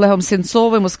Олегом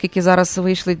Сенцовим, оскільки зараз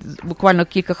вийшли буквально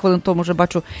кілька хвилин тому, вже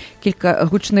бачу кілька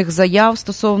гучних заяв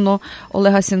стосовно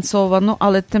Олега Сенцова.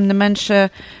 Але тим не менше,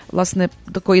 власне,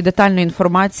 такої детальної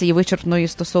інформації вичерпної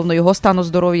стосовно його стану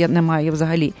здоров'я немає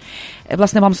взагалі.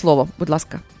 Власне, вам слово, будь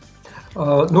ласка.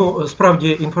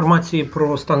 Справді, інформації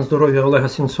про стан здоров'я Олега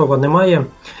Сенцова немає.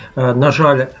 На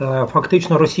жаль,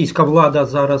 фактично російська влада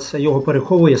зараз його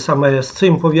переховує. Саме з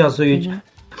цим пов'язують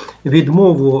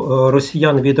відмову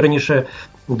росіян від раніше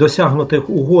досягнутих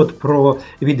угод про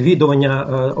відвідування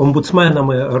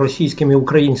омбудсменами російським і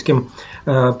українським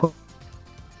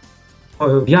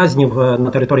в'язнів на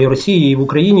території Росії і в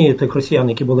Україні, тих росіян,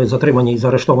 які були затримані і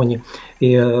заарештовані, і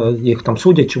їх там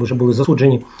судять, чи вже були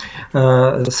засуджені.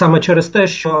 Саме через те,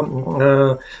 що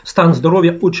стан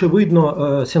здоров'я,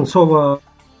 очевидно, Сенцова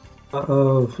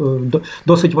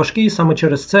досить важкий, саме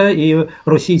через це і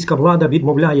російська влада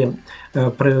відмовляє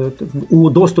у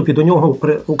доступі до нього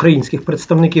українських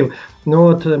представників.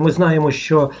 Ми знаємо,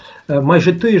 що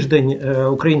майже тиждень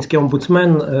український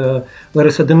омбудсмен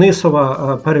Лариса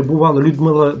Денисова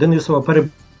Людмила Денисова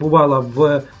перебувала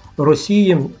в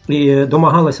Росії і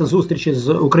домагалася зустрічі з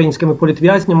українськими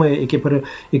політв'язнями,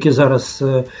 які зараз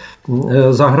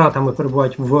за ґратами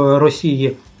перебувають в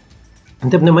Росії.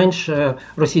 Тим не менш,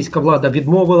 російська влада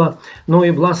відмовила.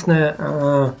 І, власне,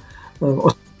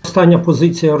 остання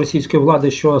позиція російської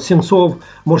влади, що Сенцов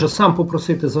може сам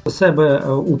попросити за себе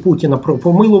у Путіна про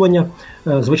помилування.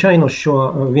 Звичайно,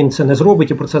 що він це не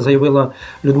зробить, і про це заявила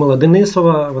Людмила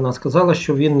Денисова. Вона сказала,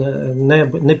 що він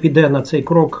не піде на цей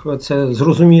крок, це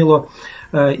зрозуміло.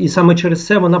 І саме через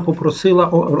це вона попросила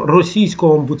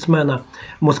російського омбудсмена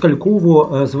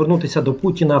Москалькову звернутися до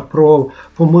Путіна про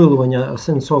помилування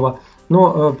Сенцова.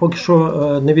 Поки що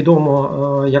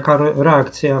невідомо, яка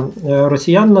реакція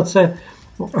росіян на це.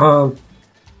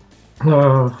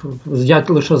 Я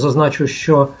лише зазначу,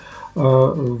 що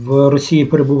в Росії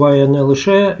перебуває не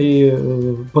лише і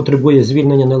потребує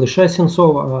звільнення не лише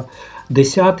Сенцов, а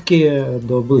десятки,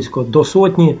 близько до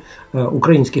сотні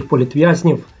українських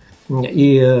політв'язнів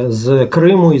і з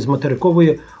Криму, і з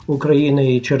материкової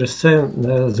України. І через це,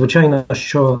 звичайно,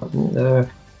 що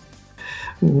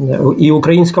і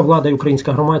українська влада, і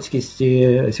українська громадськість,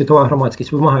 і світова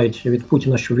громадськість вимагають від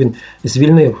Путіна, щоб він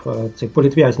звільнив цих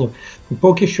політв'язнів.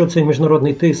 Поки що цей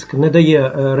міжнародний тиск не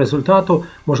дає результату,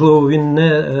 можливо, він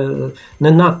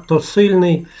не надто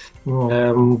сильний.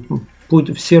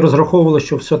 Всі розраховували,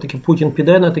 що все-таки Путін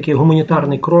піде на такий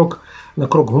гуманітарний крок, на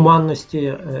крок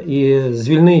гуманності і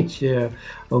звільнить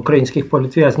українських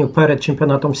політв'язнів перед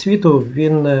чемпіонатом світу.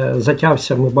 Він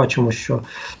затявся, ми бачимо, що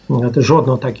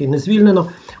жодного так і не звільнено.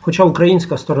 Хоча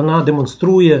українська сторона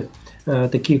демонструє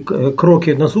такі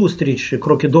кроки назустріч,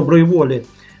 кроки доброї волі.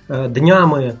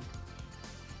 Днями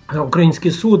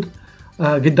український суд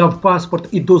віддав паспорт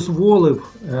і дозволив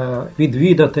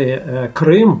відвідати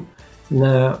Крим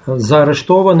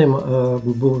заарештованим.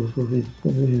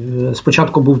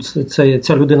 Спочатку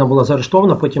ця людина була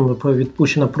заарештована, потім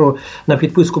відпущена на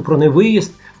підписку про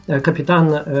невиїзд.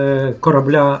 Капітан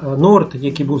корабля «Норд»,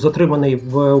 який був затриманий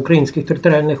в українських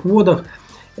територіальних водах,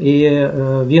 і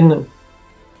він,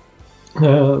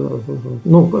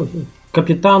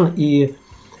 капітан і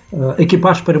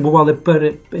екіпаж перебували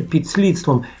під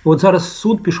слідством. І от зараз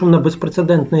суд пішов на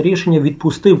безпрецедентне рішення,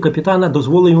 відпустив капітана,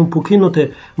 дозволив йому покинути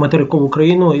материкову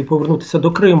країну і повернутися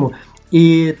до Криму.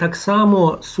 І так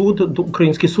само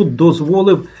український суд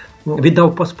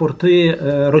віддав паспорти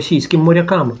російським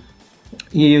морякам.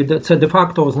 І це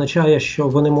де-факто означає, що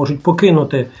вони можуть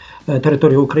покинути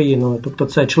територію України. Тобто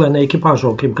це члени екіпажу,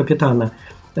 окрім капітана.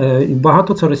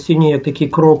 Багато це розцінює як такий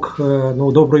крок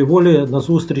доброї волі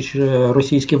назустріч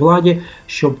російській владі,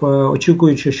 щоб,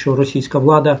 очікуючи, що російська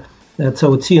влада це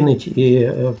оцінить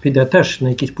і піде теж на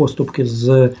якісь поступки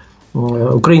з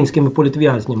українськими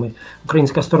політв'язнями.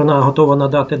 Українська сторона готова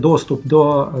надати доступ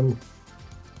до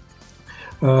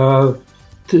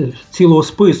цілого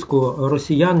списку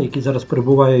росіян, які зараз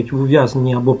перебувають в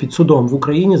ув'язненні або під судом в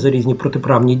Україні за різні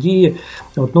протиправні дії.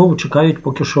 Чекають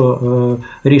поки що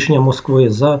рішення Москви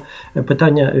за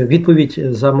відповідь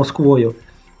за Москвою.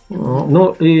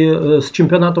 І з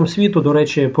чемпіонатом світу, до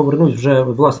речі, повернусь вже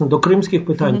власне до кримських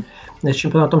питань. з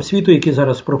чемпіонатом світу, який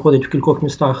зараз проходить в кількох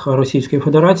містах Російської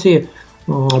Федерації,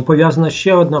 пов'язана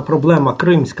ще одна проблема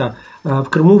кримська. В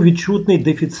Криму відчутний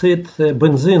дефіцит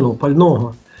бензину,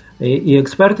 пального. І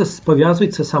експерти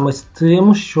пов'язують це саме з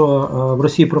тим, що в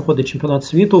Росії проходить чемпіонат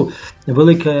світу,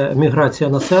 велика міграція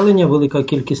населення, велика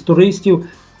кількість туристів,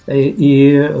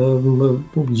 і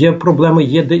є проблеми,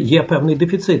 є певний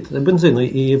дефіцит бензину.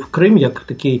 І в Крим, як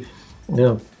такий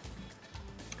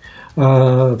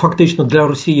фактично для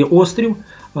Росії острів,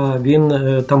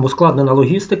 там ускладнена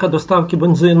логістика доставки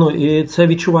бензину, і це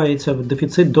відчувається,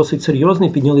 дефіцит досить серйозний,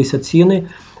 піднялися ціни,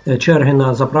 черги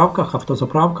на заправках,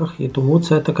 автозаправках, і тому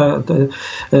це така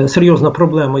серйозна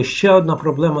проблема. І ще одна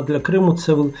проблема для Криму –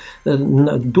 це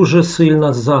дуже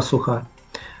сильна засуха.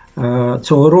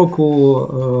 Цього року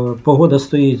погода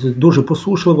стоїть дуже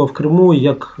посушлива в Криму,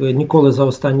 як ніколи за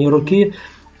останні роки,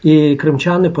 і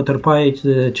кримчани потерпають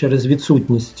через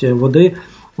відсутність води,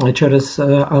 через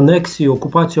анексію,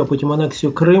 окупацію, а потім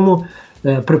анексію Криму.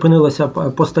 Припинилося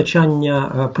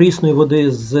постачання прісної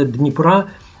води з Дніпра,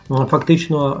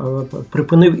 фактично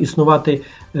припинив існувати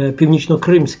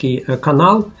Північно-Кримський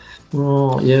канал,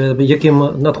 яким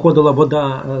надходила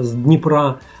вода з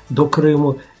Дніпра до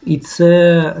Криму. І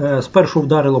це спершу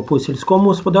вдарило по сільському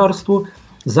господарству.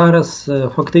 Зараз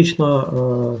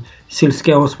фактично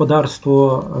сільське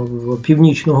господарство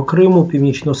північного Криму,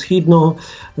 північно-східного,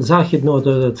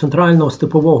 західного, центрального,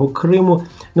 степового Криму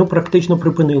практично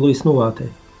припинило існувати.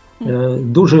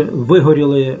 Дуже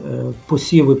вигоріли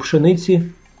посіви пшениці,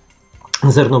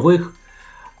 зернових,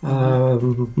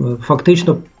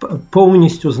 фактично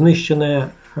повністю знищене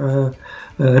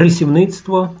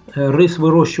рисівництво, рис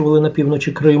вирощували на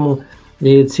півночі Криму,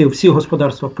 і ці всі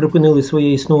господарства припинили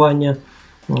своє існування,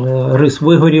 рис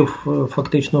вигорів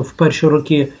фактично в перші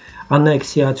роки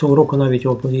анексії, а цього року навіть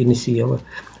його і не сіяли.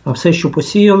 А все, що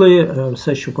посіяли,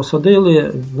 все, що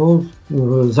посадили,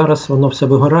 зараз воно все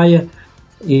вигорає,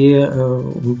 і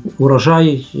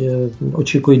урожай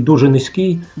очікують дуже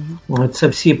низький. Це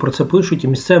всі про це пишуть, і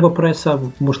місцева преса,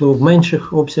 можливо, в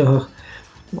менших обсягах.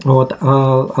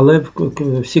 Але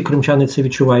всі кримчани це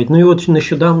відчувають. І от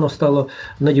нещодавно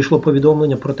надійшло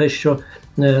повідомлення про те, що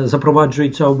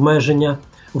запроваджуються обмеження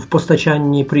в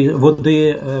постачанні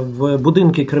води в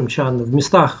будинки кримчан, в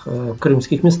містах, в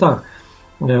кримських містах.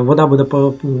 Вода буде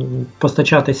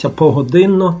постачатися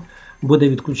погодинно, буде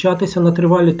відключатися на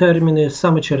тривалі терміни,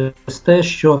 саме через те,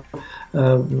 що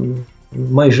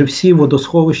майже всі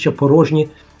водосховища порожні,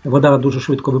 вода дуже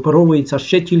швидко випаровується,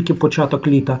 ще тільки початок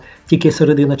літа, тільки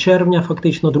середина червня,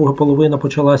 фактично друга половина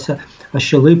почалася, а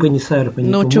ще липень і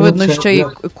серпень. Очевидно, ще і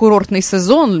курортний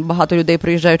сезон, багато людей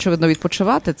приїжджають, очевидно,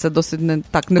 відпочивати, це досить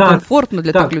некомфортно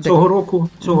для тих людей.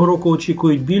 Цього року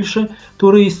очікують більше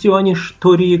туристів, аніж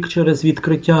торік, через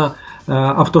відкриття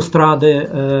автостради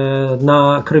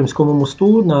на Кримському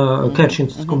мосту, на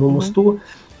Керченському мосту.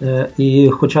 І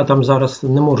хоча там зараз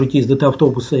не можуть їздити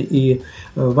автобуси і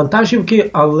вантажівки,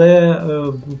 але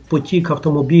потік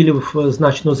автомобілів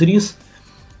значно зріс,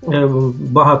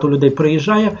 багато людей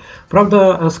приїжджає.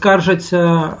 Правда,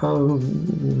 скаржаться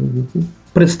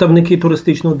представники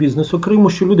туристичного бізнесу Криму,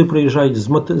 що люди приїжджають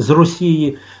з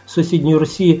Росії, з сусідньої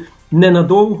Росії,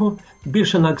 ненадовго,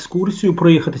 більше на екскурсію,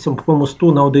 проїхатися по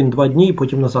мосту на 1-2 дні і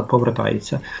потім назад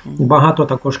повертаються. Багато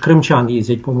також кримчан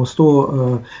їздять по мосту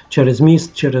через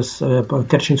міст, через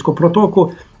Керченську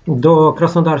протоку до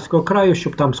Краснодарського краю,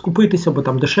 щоб там скупитися, бо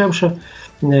там дешевше,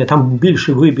 там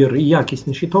більший вибір і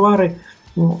якісніші товари.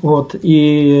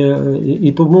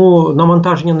 І тому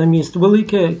навантаження на міст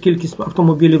велике, кількість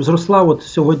автомобілів зросла.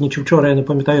 Сьогодні чи вчора, я не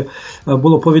пам'ятаю,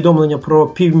 було повідомлення про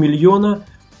 500 000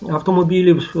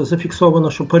 автомобілів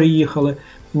зафіксовано, що переїхали.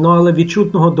 Але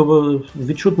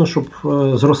відчутно, щоб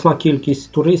зросла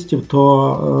кількість туристів,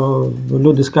 то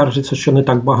люди скаржаться, що не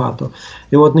так багато.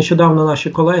 І нещодавно наші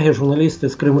колеги, журналісти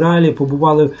з Кримреалії,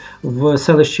 побували в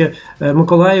селище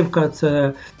Миколаївка,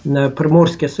 це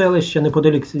приморське селище,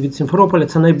 неподалік від Сімферополя,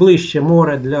 це найближче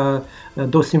море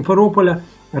до Сімферополя.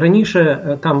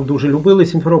 Раніше там дуже любили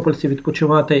сімферопольці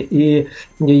відпочивати, і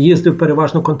їздив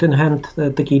переважно контингент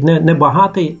такий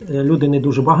небагатий, люди не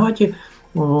дуже багаті,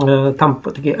 там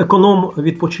такий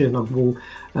економ-відпочинок був.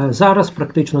 Зараз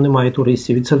практично немає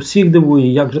туристів, і це всіх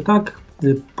дивує, як же так?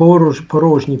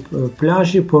 Порожні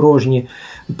пляжі, порожні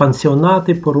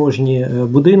пансіонати, порожні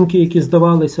будинки, які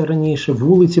здавалися раніше,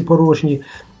 вулиці порожні,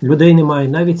 людей немає,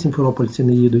 навіть сімферопольці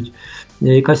не їдуть.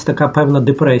 Якась така певна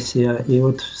депресія. І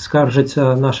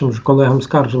скаржаться нашим колегам,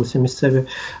 скаржилися місцеві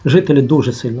жителі,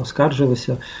 дуже сильно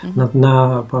скаржилися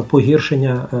на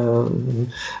погіршення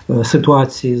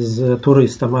ситуації з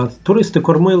туристами. А туристи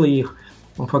кормили їх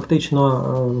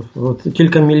фактично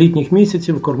кілька літніх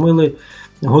місяців, кормили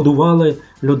годували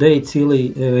людей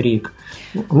цілий рік.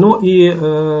 Ну і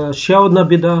ще одна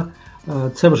біда,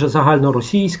 це вже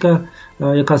загальноросійська,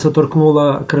 яка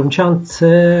заторкнула кримчан,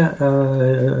 це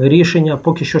рішення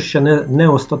поки що ще не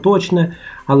остаточне,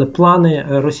 але плани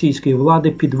російської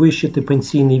влади підвищити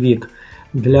пенсійний вік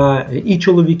для і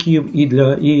чоловіків,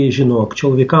 і жінок.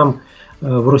 Чоловікам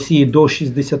в Росії до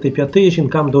 65,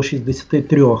 жінкам до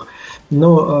 63.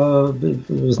 Ну,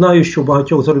 знаю, що в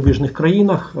багатьох зарубіжних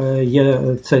країнах є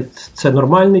це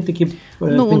нормальний такий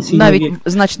пенсійний навіть вік.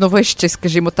 Значно вищий,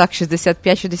 скажімо так,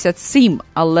 65-67,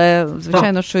 але,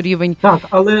 звичайно, що рівень... Так,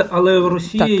 але в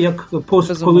Росії, як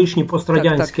колишній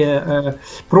пострадянський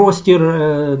простір,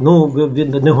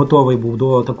 він не готовий був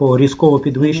до такого різкого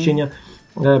підвищення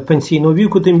пенсійного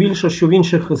віку, тим більше, що в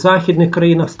інших західних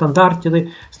країнах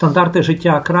стандарти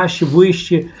життя кращі,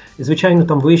 вищі, звичайно,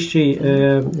 там вищий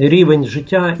рівень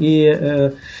життя і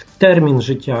термін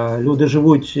життя. Люди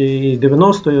живуть і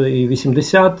 90, і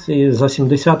 80, і за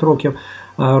 70 років.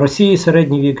 А в Росії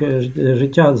середній вік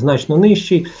життя значно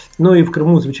нижчий. Ну і в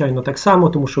Криму, звичайно, так само,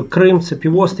 тому що Крим – це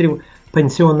півострів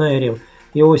пенсіонерів.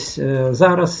 І ось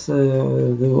зараз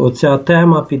оця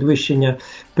тема підвищення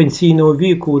пенсійного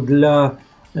віку для,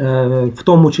 в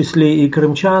тому числі і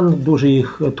кримчан, дуже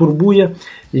їх турбує.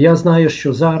 Я знаю,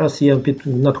 що зараз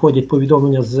надходять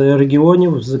повідомлення з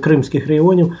регіонів, з кримських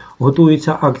регіонів,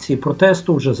 готуються акції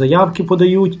протесту, вже заявки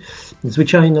подають,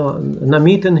 звичайно, на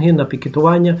мітинги, на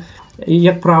пікетування. І,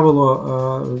 як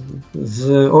правило,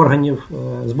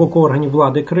 з боку органів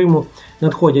влади Криму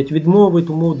надходять відмови,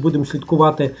 тому будемо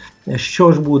слідкувати,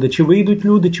 що ж буде, чи вийдуть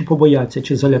люди, чи побояться,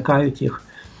 чи залякають їх.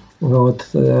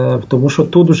 Тому що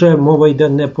тут вже мова йде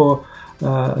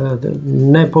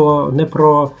не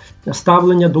про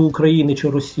ставлення до України чи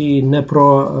Росії, не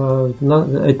про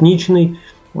етнічні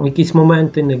якісь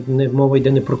моменти, мова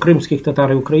йде не про кримських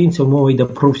татар і українців, мова йде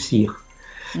про всіх.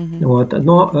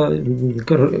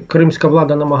 Кримська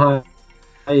влада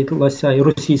намагалася, і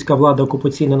російська влада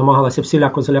окупаційна намагалася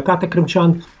всіляко залякати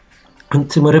кримчан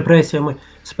цими репресіями,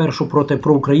 спершу проти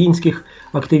проукраїнських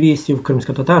активістів,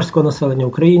 кримсько-татарського населення,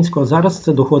 українського, зараз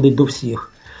це доходить до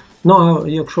всіх. Ну, а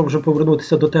якщо вже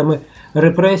повернутися до теми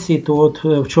репресій, то от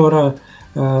вчора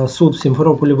суд в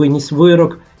Сімферополі виніс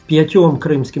вирок 5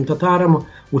 кримським татарам,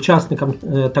 учасникам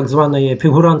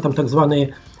фігурантам так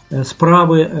званої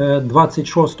справи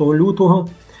 26 лютого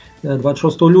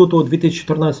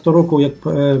 2014 року, як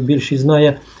більшість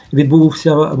знає,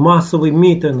 відбувся масовий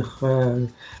мітинг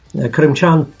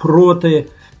кримчан проти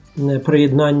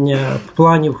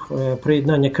планів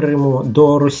приєднання Криму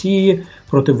до Росії,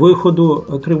 проти виходу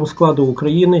Криму з складу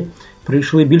України.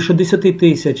 Прийшли більше 10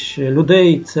 тисяч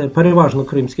людей, це переважно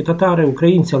кримські татари,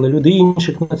 українці, але люди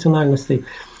інших національностей.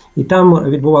 І там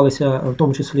відбувалися в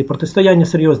тому числі протистояння,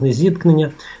 серйозні зіткнення.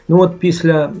 Ну от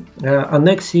після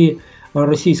анексії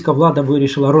російська влада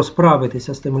вирішила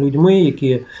розправитися з тими людьми,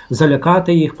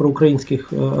 залякати їх,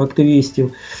 проукраїнських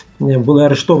активістів. Було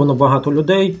арештовано багато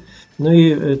людей. Ну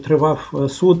і тривав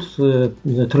суд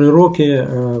 3 роки,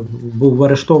 був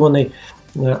арештований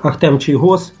Ахтем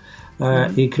Чийгоз,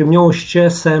 і крім нього ще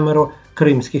 7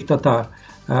 кримських татар.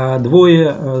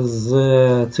 2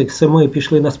 з цих 7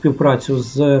 пішли на співпрацю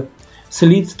з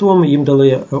слідством, їм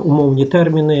дали умовні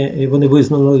терміни, і вони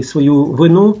визнали свою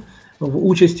вину в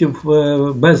участі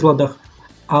в безладах,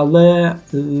 але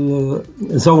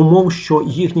за умов, що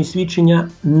їхні свідчення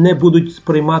не будуть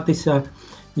сприйматися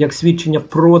як свідчення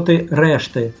проти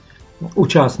решти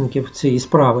учасників цієї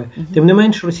справи. Тим не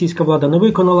менш, російська влада не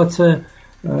виконала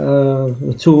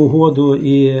цю угоду,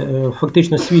 і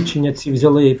фактично свідчення ці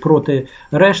взяли проти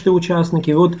решти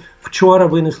учасників. От вчора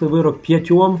винесли вирок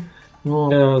 5.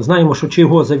 Знаємо, що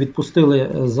Чийгоза відпустили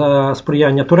за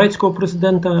сприяння турецького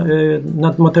президента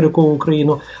над материкову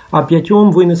Україну, а 5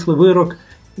 винесли вирок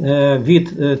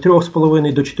від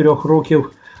 3,5 до 4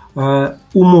 років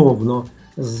умовно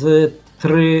з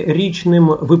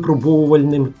 3-річним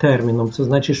випробовувальним терміном. Це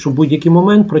значить, що в будь-який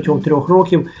момент протягом 3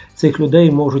 років цих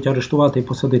людей можуть арештувати і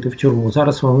посадити в тюрму.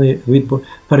 Зараз вони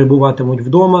перебуватимуть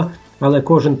вдома, але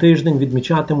кожен тиждень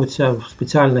відмічатимуться в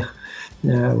спеціальних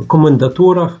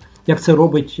комендатурах, як це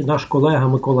робить наш колега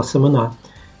Микола Семена,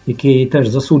 який теж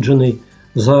засуджений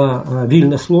за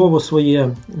вільне слово своє,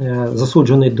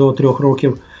 засуджений до 3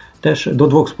 років, теж до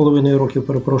 2,5 років,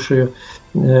 перепрошую,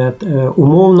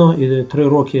 умовно, і 3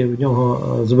 роки в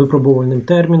нього з випробувальним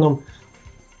терміном.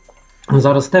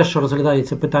 Зараз теж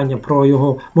розглядається питання про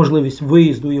його можливість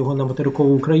виїзду його на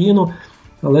материкову Україну,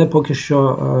 але поки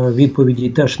що відповіді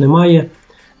теж немає.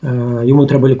 Йому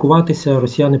треба лікуватися,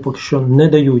 росіяни поки що не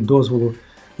дають дозволу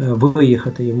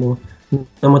виїхати йому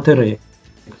на материк.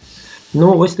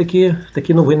 Ну, ось такі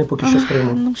новини поки що з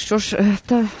Криму. Ну, що ж,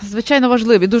 звичайно,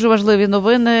 важливі, дуже важливі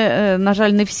новини. На жаль,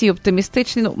 не всі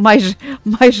оптимістичні, ну,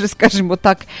 майже, скажімо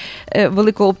так,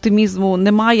 великого оптимізму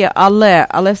немає,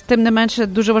 але тим не менше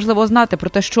дуже важливо знати про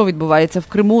те, що відбувається в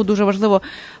Криму, дуже важливо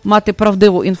мати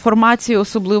правдиву інформацію,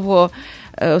 особливо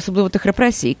тих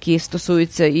репресій, які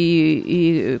стосуються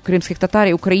і кримських татар,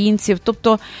 і українців.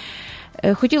 Тобто,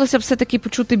 хотілося б все-таки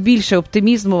почути більше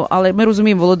оптимізму, але ми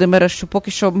розуміємо, Володимире, що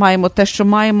поки що маємо те, що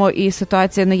маємо, і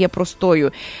ситуація не є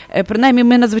простою. Принаймні,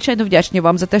 ми надзвичайно вдячні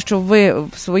вам за те, що ви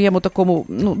в своєму такому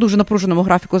дуже напруженому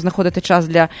графіку знаходите час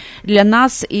для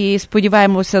нас, і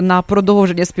сподіваємося на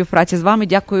продовження співпраці з вами.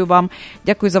 Дякую вам,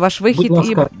 дякую за ваш вихід.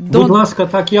 Будь ласка,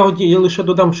 так, я лише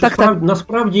додам, що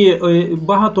насправді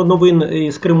багато новин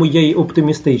з Криму є й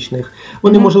оптимістичних.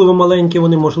 Вони, можливо, маленькі,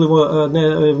 вони, можливо,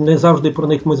 не завжди про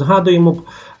них ми згадуємо.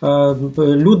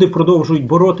 Люди продовжують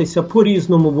боротися,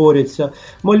 по-різному борються,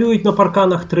 малюють на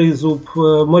парканах тризуб,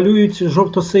 малюють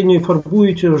жовто-сині,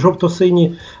 фарбують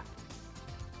жовто-сині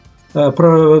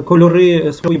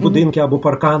кольори свої будинки або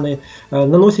паркани,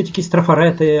 наносять якісь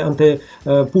трафарети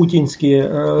антипутінські,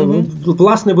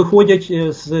 власне, виходять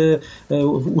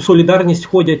у солідарність,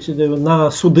 ходять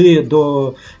на суди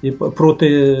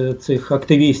проти цих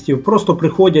активістів, просто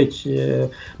приходять,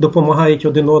 допомагають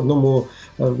один одному,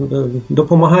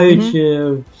 допомагають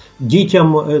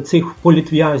дітям цих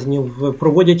політв'язнів,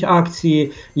 проводять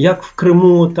акції як в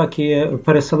Криму, так і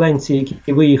переселенці,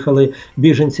 які виїхали,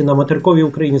 біженці на материковій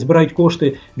Україні, збирають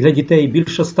кошти для дітей,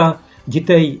 більше 100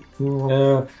 дітей,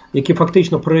 які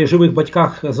фактично при живих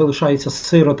батьках залишаються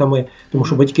сиротами, тому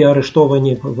що батьки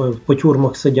арештовані, по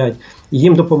тюрмах сидять, і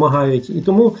їм допомагають. І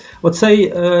тому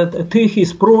оцей тихий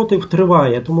спротив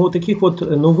триває. Тому таких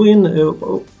новин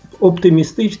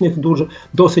оптимістичних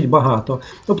досить багато.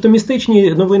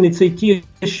 Оптимістичні новини – це ті,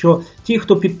 що ті,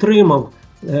 хто підтримав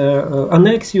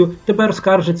анексію, тепер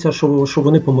скаржаться, що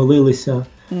вони помилилися.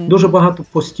 Дуже багато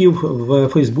постів в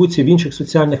Фейсбуці, в інших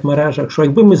соціальних мережах, що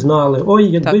якби ми знали,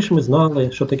 якби ж ми знали,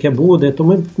 що таке буде, то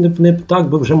ми не так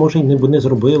би вже, може, і не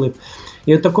зробили.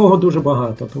 І такого дуже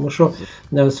багато, тому що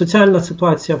соціальна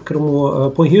ситуація в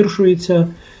Криму погіршується.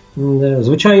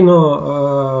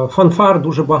 Звичайно, фанфар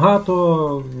дуже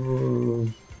багато,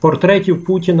 портретів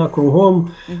Путіна кругом,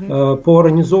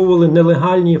 поорганізовували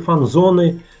нелегальні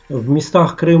фан-зони в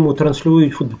містах Криму,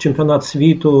 транслюють чемпіонат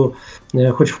світу,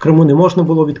 хоч в Криму не можна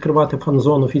було відкривати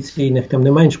фан-зон офіційних, тим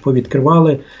не менш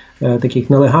повідкривали таких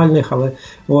нелегальних, але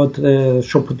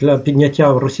щоб для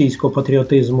підняття російського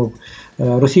патріотизму,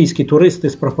 російські туристи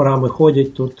з прапорами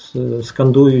ходять тут,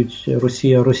 скандують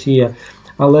 «Росія, Росія».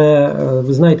 Але,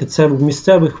 ви знаєте, це в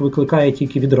місцевих викликає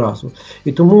тільки відразу.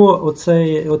 І тому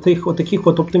таких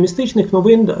оптимістичних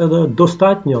новин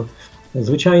достатньо.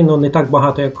 Звичайно, не так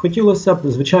багато, як хотілося б.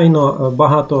 Звичайно,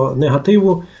 багато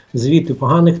негативу, звіти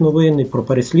поганих новин, і про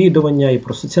переслідування, і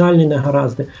про соціальні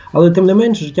негаразди. Але, тим не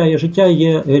менш, життя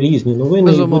є різні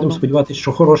новини. Безумовно. І будемо сподіватися,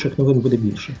 що хороших новин буде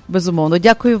більше. Безумовно.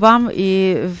 Дякую вам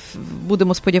і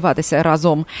будемо сподіватися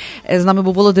разом. З нами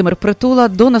був Володимир Притула.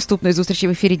 До наступної зустрічі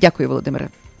в ефірі. Дякую, Володимире.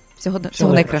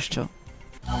 Всього найкращого.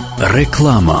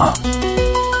 Реклама.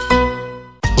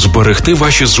 Зберегти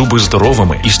ваші зуби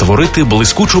здоровими і створити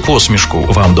блискучу посмішку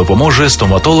вам допоможе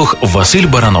стоматолог Василь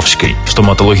Барановський. В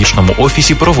стоматологічному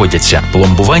офісі проводяться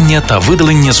пломбування та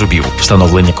видалення зубів,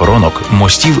 встановлення коронок,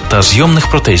 мостів та зйомних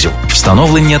протезів,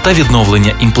 встановлення та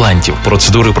відновлення імплантів,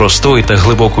 процедури простої та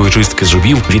глибокої чистки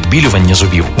зубів, відбілювання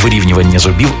зубів, вирівнювання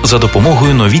зубів за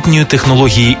допомогою новітньої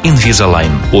технології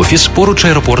Invisalign. Офіс поруч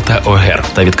аеропорта Огер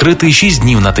та відкритий 6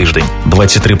 днів на тиждень.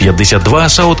 2352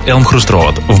 South Elmhurst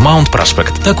Road в Маунт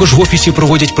Проспект. Також в офісі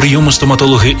проводять прийоми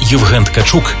стоматологи Євген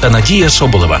Ткачук та Надія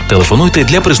Соболева. Телефонуйте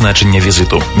для призначення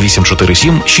візиту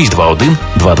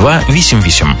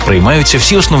 847-621-2288. Приймаються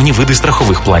всі основні види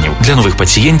страхових планів. Для нових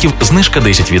пацієнтів знижка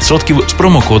 10% з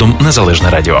промокодом «Незалежне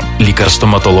радіо».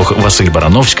 Лікар-стоматолог Василь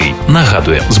Барановський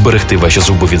нагадує, зберегти ваші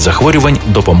зуби від захворювань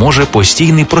допоможе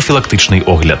постійний профілактичний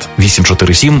огляд.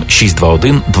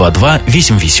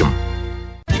 847-621-2288.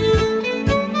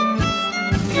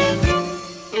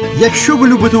 Якщо ви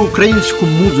любите українську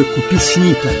музику,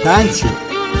 пісні та танці,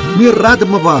 ми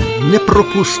радимо вам не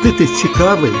пропустити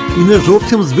цікавий і не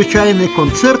зовсім звичайний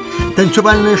концерт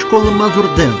танцювальної школи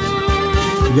Мазур Денс.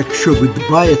 Якщо ви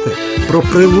дбаєте про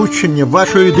прилучення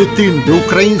вашої дитини до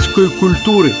української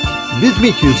культури,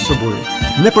 візьміть її з собою,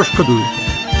 не пошкодуйте.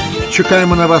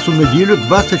 Чекаємо на вас у неділю,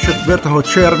 24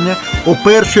 червня, о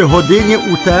 1 годині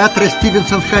у театрі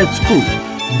Стівенсон Хайт Скул.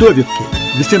 Довідки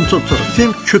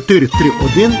 847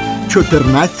 431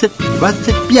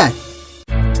 1425.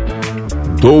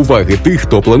 До уваги тих,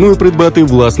 хто планує придбати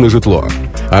власне житло.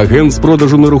 Агент з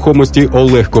продажу нерухомості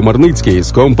Олег Комарницький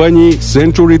з компанії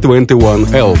Century 21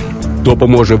 Elm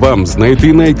допоможе вам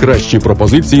знайти найкращі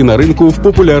пропозиції на ринку в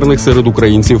популярних серед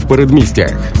українців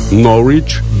передмістях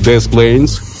Norwich, Des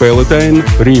Plaines, Palatine,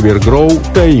 River Grove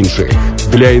та інших.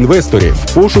 Для інвесторів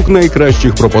пошук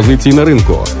найкращих пропозицій на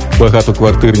ринку,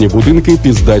 багатоквартирні будинки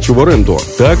під здачу в оренду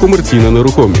та комерційна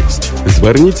нерухомість.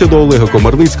 Зверніться до Олега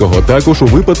Комарницького також у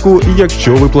випадку,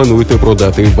 якщо ви плануєте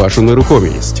продати вашу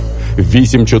нерухомість.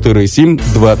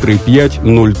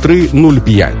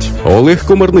 847-235-0305. Олег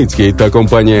Комарницький та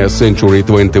компанія Century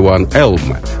 21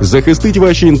 Elm захистить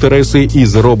ваші інтереси і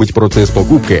зробить процес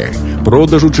покупки,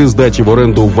 продажу чи здачі в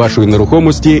оренду вашої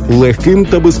нерухомості легким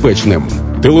та безпечним.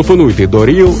 Телефонуйте до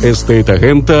Real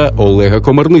Estate-агента Олега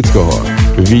Комарницького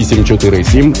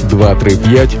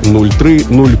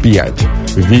 847-235-0305.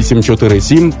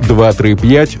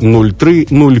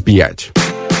 847-235-0305.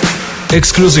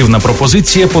 Ексклюзивна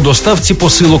пропозиція по доставці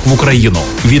посилок в Україну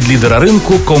від лідера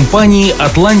ринку компанії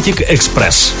Atlantic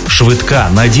Express. Швидка,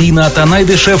 надійна та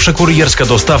найдешевша кур'єрська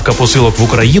доставка посилок в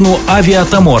Україну авіа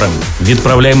та морем.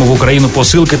 Відправляємо в Україну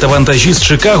посилки та вантажі з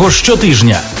Чикаго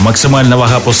щотижня. Максимальна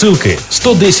вага посилки –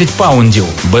 110 паундів.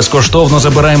 Безкоштовно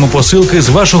забираємо посилки з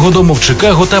вашого дому в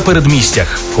Чикаго та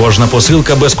передмістях. Кожна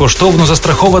посилка безкоштовно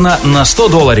застрахована на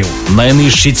 $100.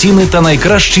 Найнижчі ціни та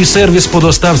найкращий сервіс по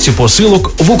доставці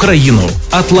посилок в Україну.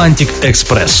 Atlantic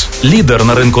Express. Лідер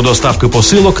на ринку доставки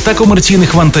посилок та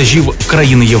комерційних вантажів в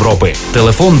країни Європи.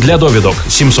 Телефон для довідок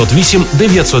 708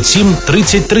 907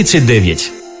 30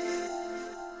 39.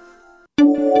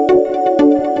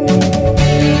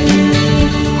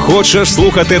 Хочеш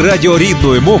слухати радіо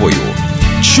рідною мовою?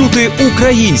 Чути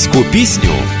українську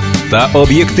пісню та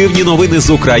об'єктивні новини з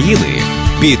України?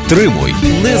 Підтримуй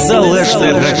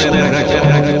Незалежне радіо.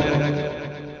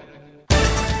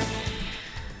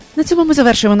 На цьому ми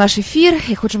завершуємо наш ефір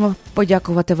і хочемо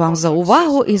подякувати вам за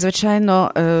увагу і,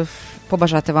 звичайно,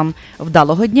 побажати вам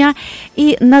вдалого дня.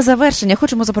 І на завершення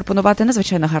хочемо запропонувати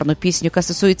надзвичайно гарну пісню, яка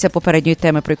стосується попередньої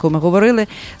теми, про яку ми говорили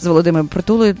з Володимиром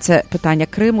Притулою. Це питання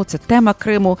Криму, це тема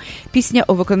Криму. Пісня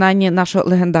у виконанні нашого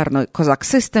легендарного Козак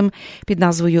Систем під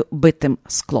назвою «Битим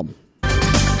склом».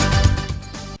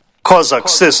 Cossack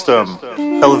System,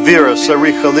 Elvira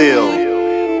Sari Khalil,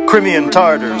 Crimean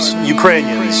Tatars,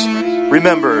 Ukrainians.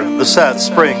 Remember the sad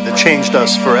spring that changed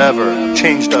us forever,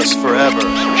 changed us forever,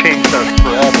 changed us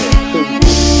forever.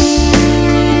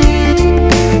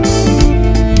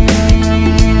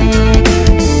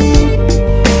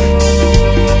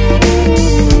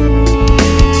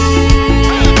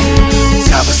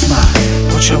 Ця весна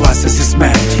почалася зі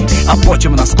смерті, а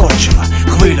потім наскочила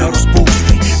хвиля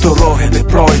розпусти. Дороги не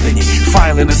пройдені,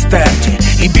 файли не стерті,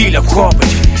 і біля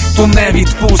вхопить, то не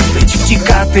відпустить.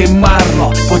 Втікати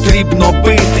марно, потрібно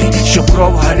бити, щоб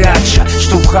кров гаряча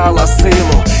штовхала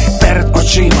силу. Перед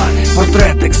очима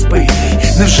портретик збитий.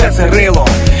 Невже це рило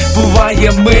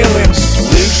буває милим?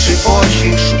 Стуливши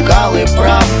очі, шукали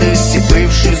правди,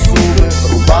 зціпивши зуби,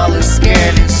 рубали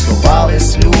скелі,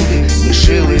 сховались люди,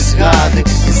 лишились гади,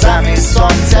 і замість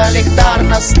сонця ліхтар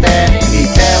на стелі. Мій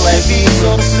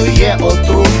телевізор плює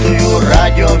отрутою,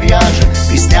 радіо в'яже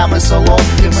піснями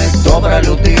солодкими. Добра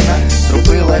людина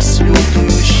зробилась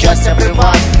лютою, щастя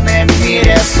приватне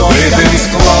міря сотками. Битим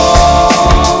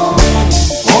склом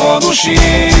по душі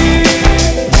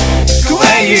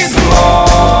клеї зло,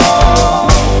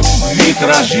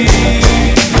 вітражі,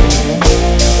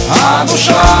 а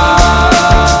душа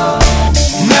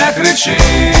не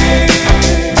кричить.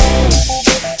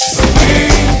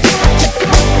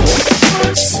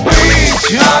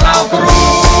 Спить, а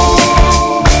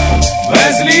навкруг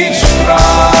безліч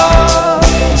втрат,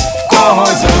 в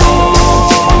когось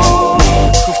друг,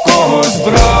 в когось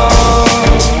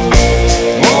брат.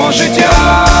 О, життя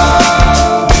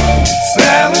це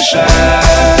лише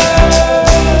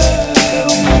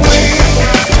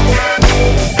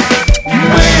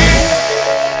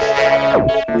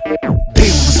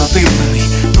дивом задивлений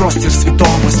простір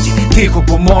свідомості. Тихо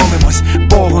помолимось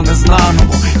Богу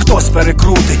незнаному. Хтось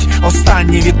перекрутить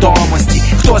останні відомості,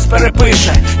 хтось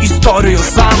перепише історію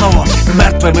заново.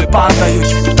 Мертвими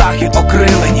падають птахи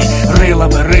окрилені,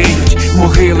 рилами риють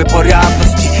могили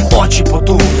порядності. Очі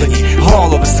потуплені,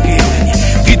 голови схилені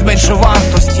від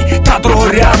меншовартості та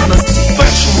другорядності.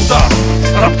 Першим ударом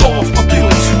раптово в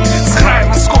потилицю, зграй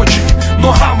наскочить,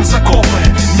 ногами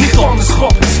закопає. Ніхто не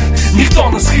схопиться, ніхто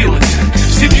не схилиться.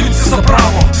 Всі б'ються за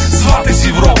право зватись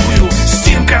Європою.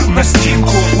 Стінка на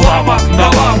стінку, лава на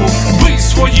лаву. Бий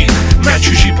своїх, на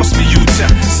чужі посміються.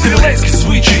 Стрілецькі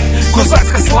звичаї,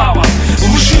 козацька слава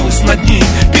лишились на дні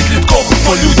підліткових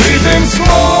полюцій. Битим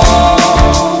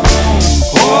склом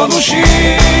по душі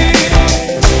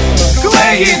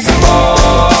клеї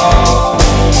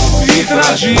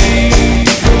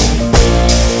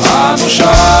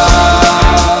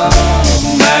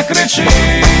кричи.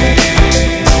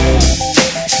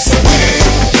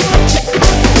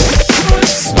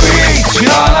 Спить,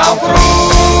 а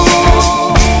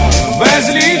навкруг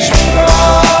безліч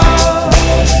прав,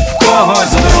 в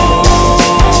когось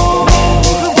друг,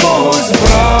 в когось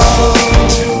брат.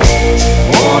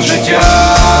 О, життя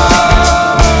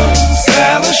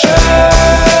це лише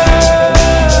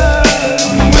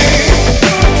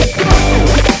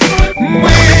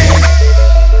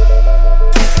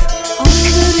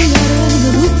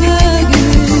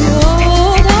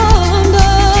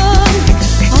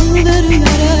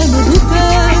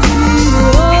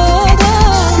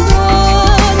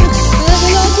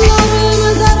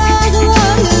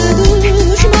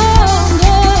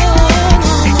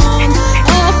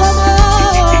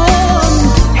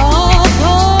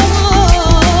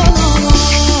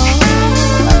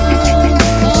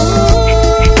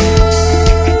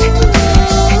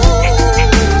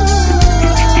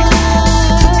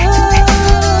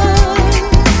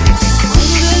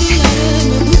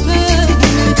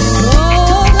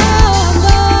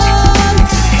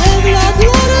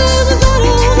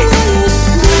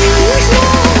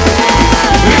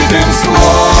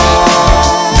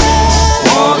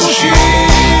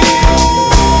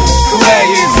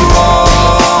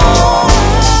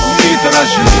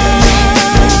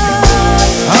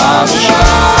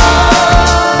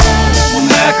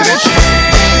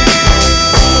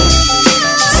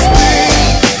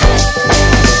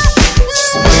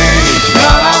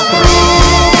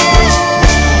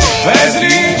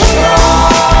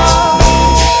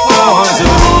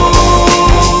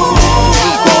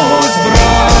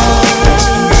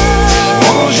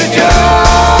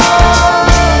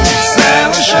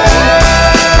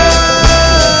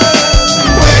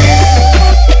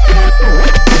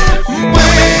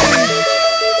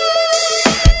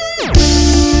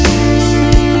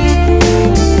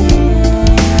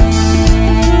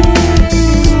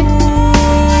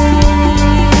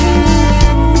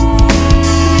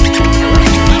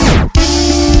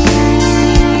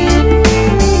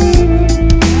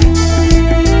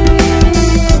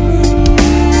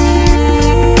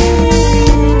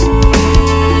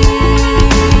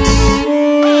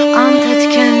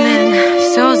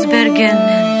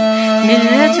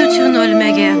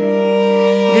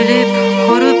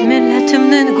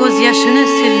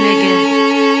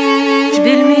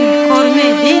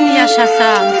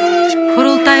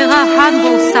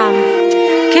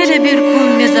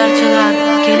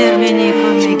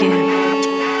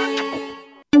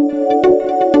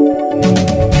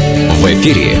В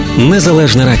ефірі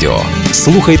Незалежне Радіо.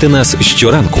 Слухайте нас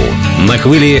щоранку на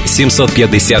хвилі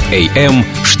 750 AM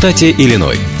в штаті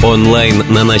Ілліной. Онлайн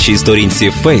на нашій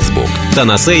сторінці Facebook та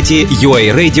на сайті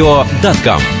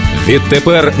uaradio.com.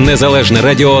 Відтепер Незалежне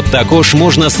Радіо також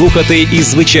можна слухати із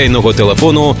звичайного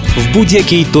телефону в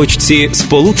будь-якій точці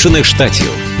Сполучених Штатів.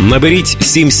 Наберіть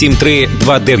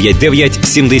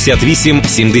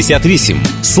 773-299-78-78.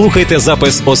 Слухайте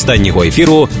запис останнього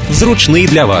ефіру в зручний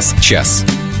для вас час.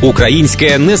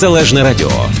 Українське Незалежне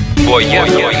Радіо. Бо я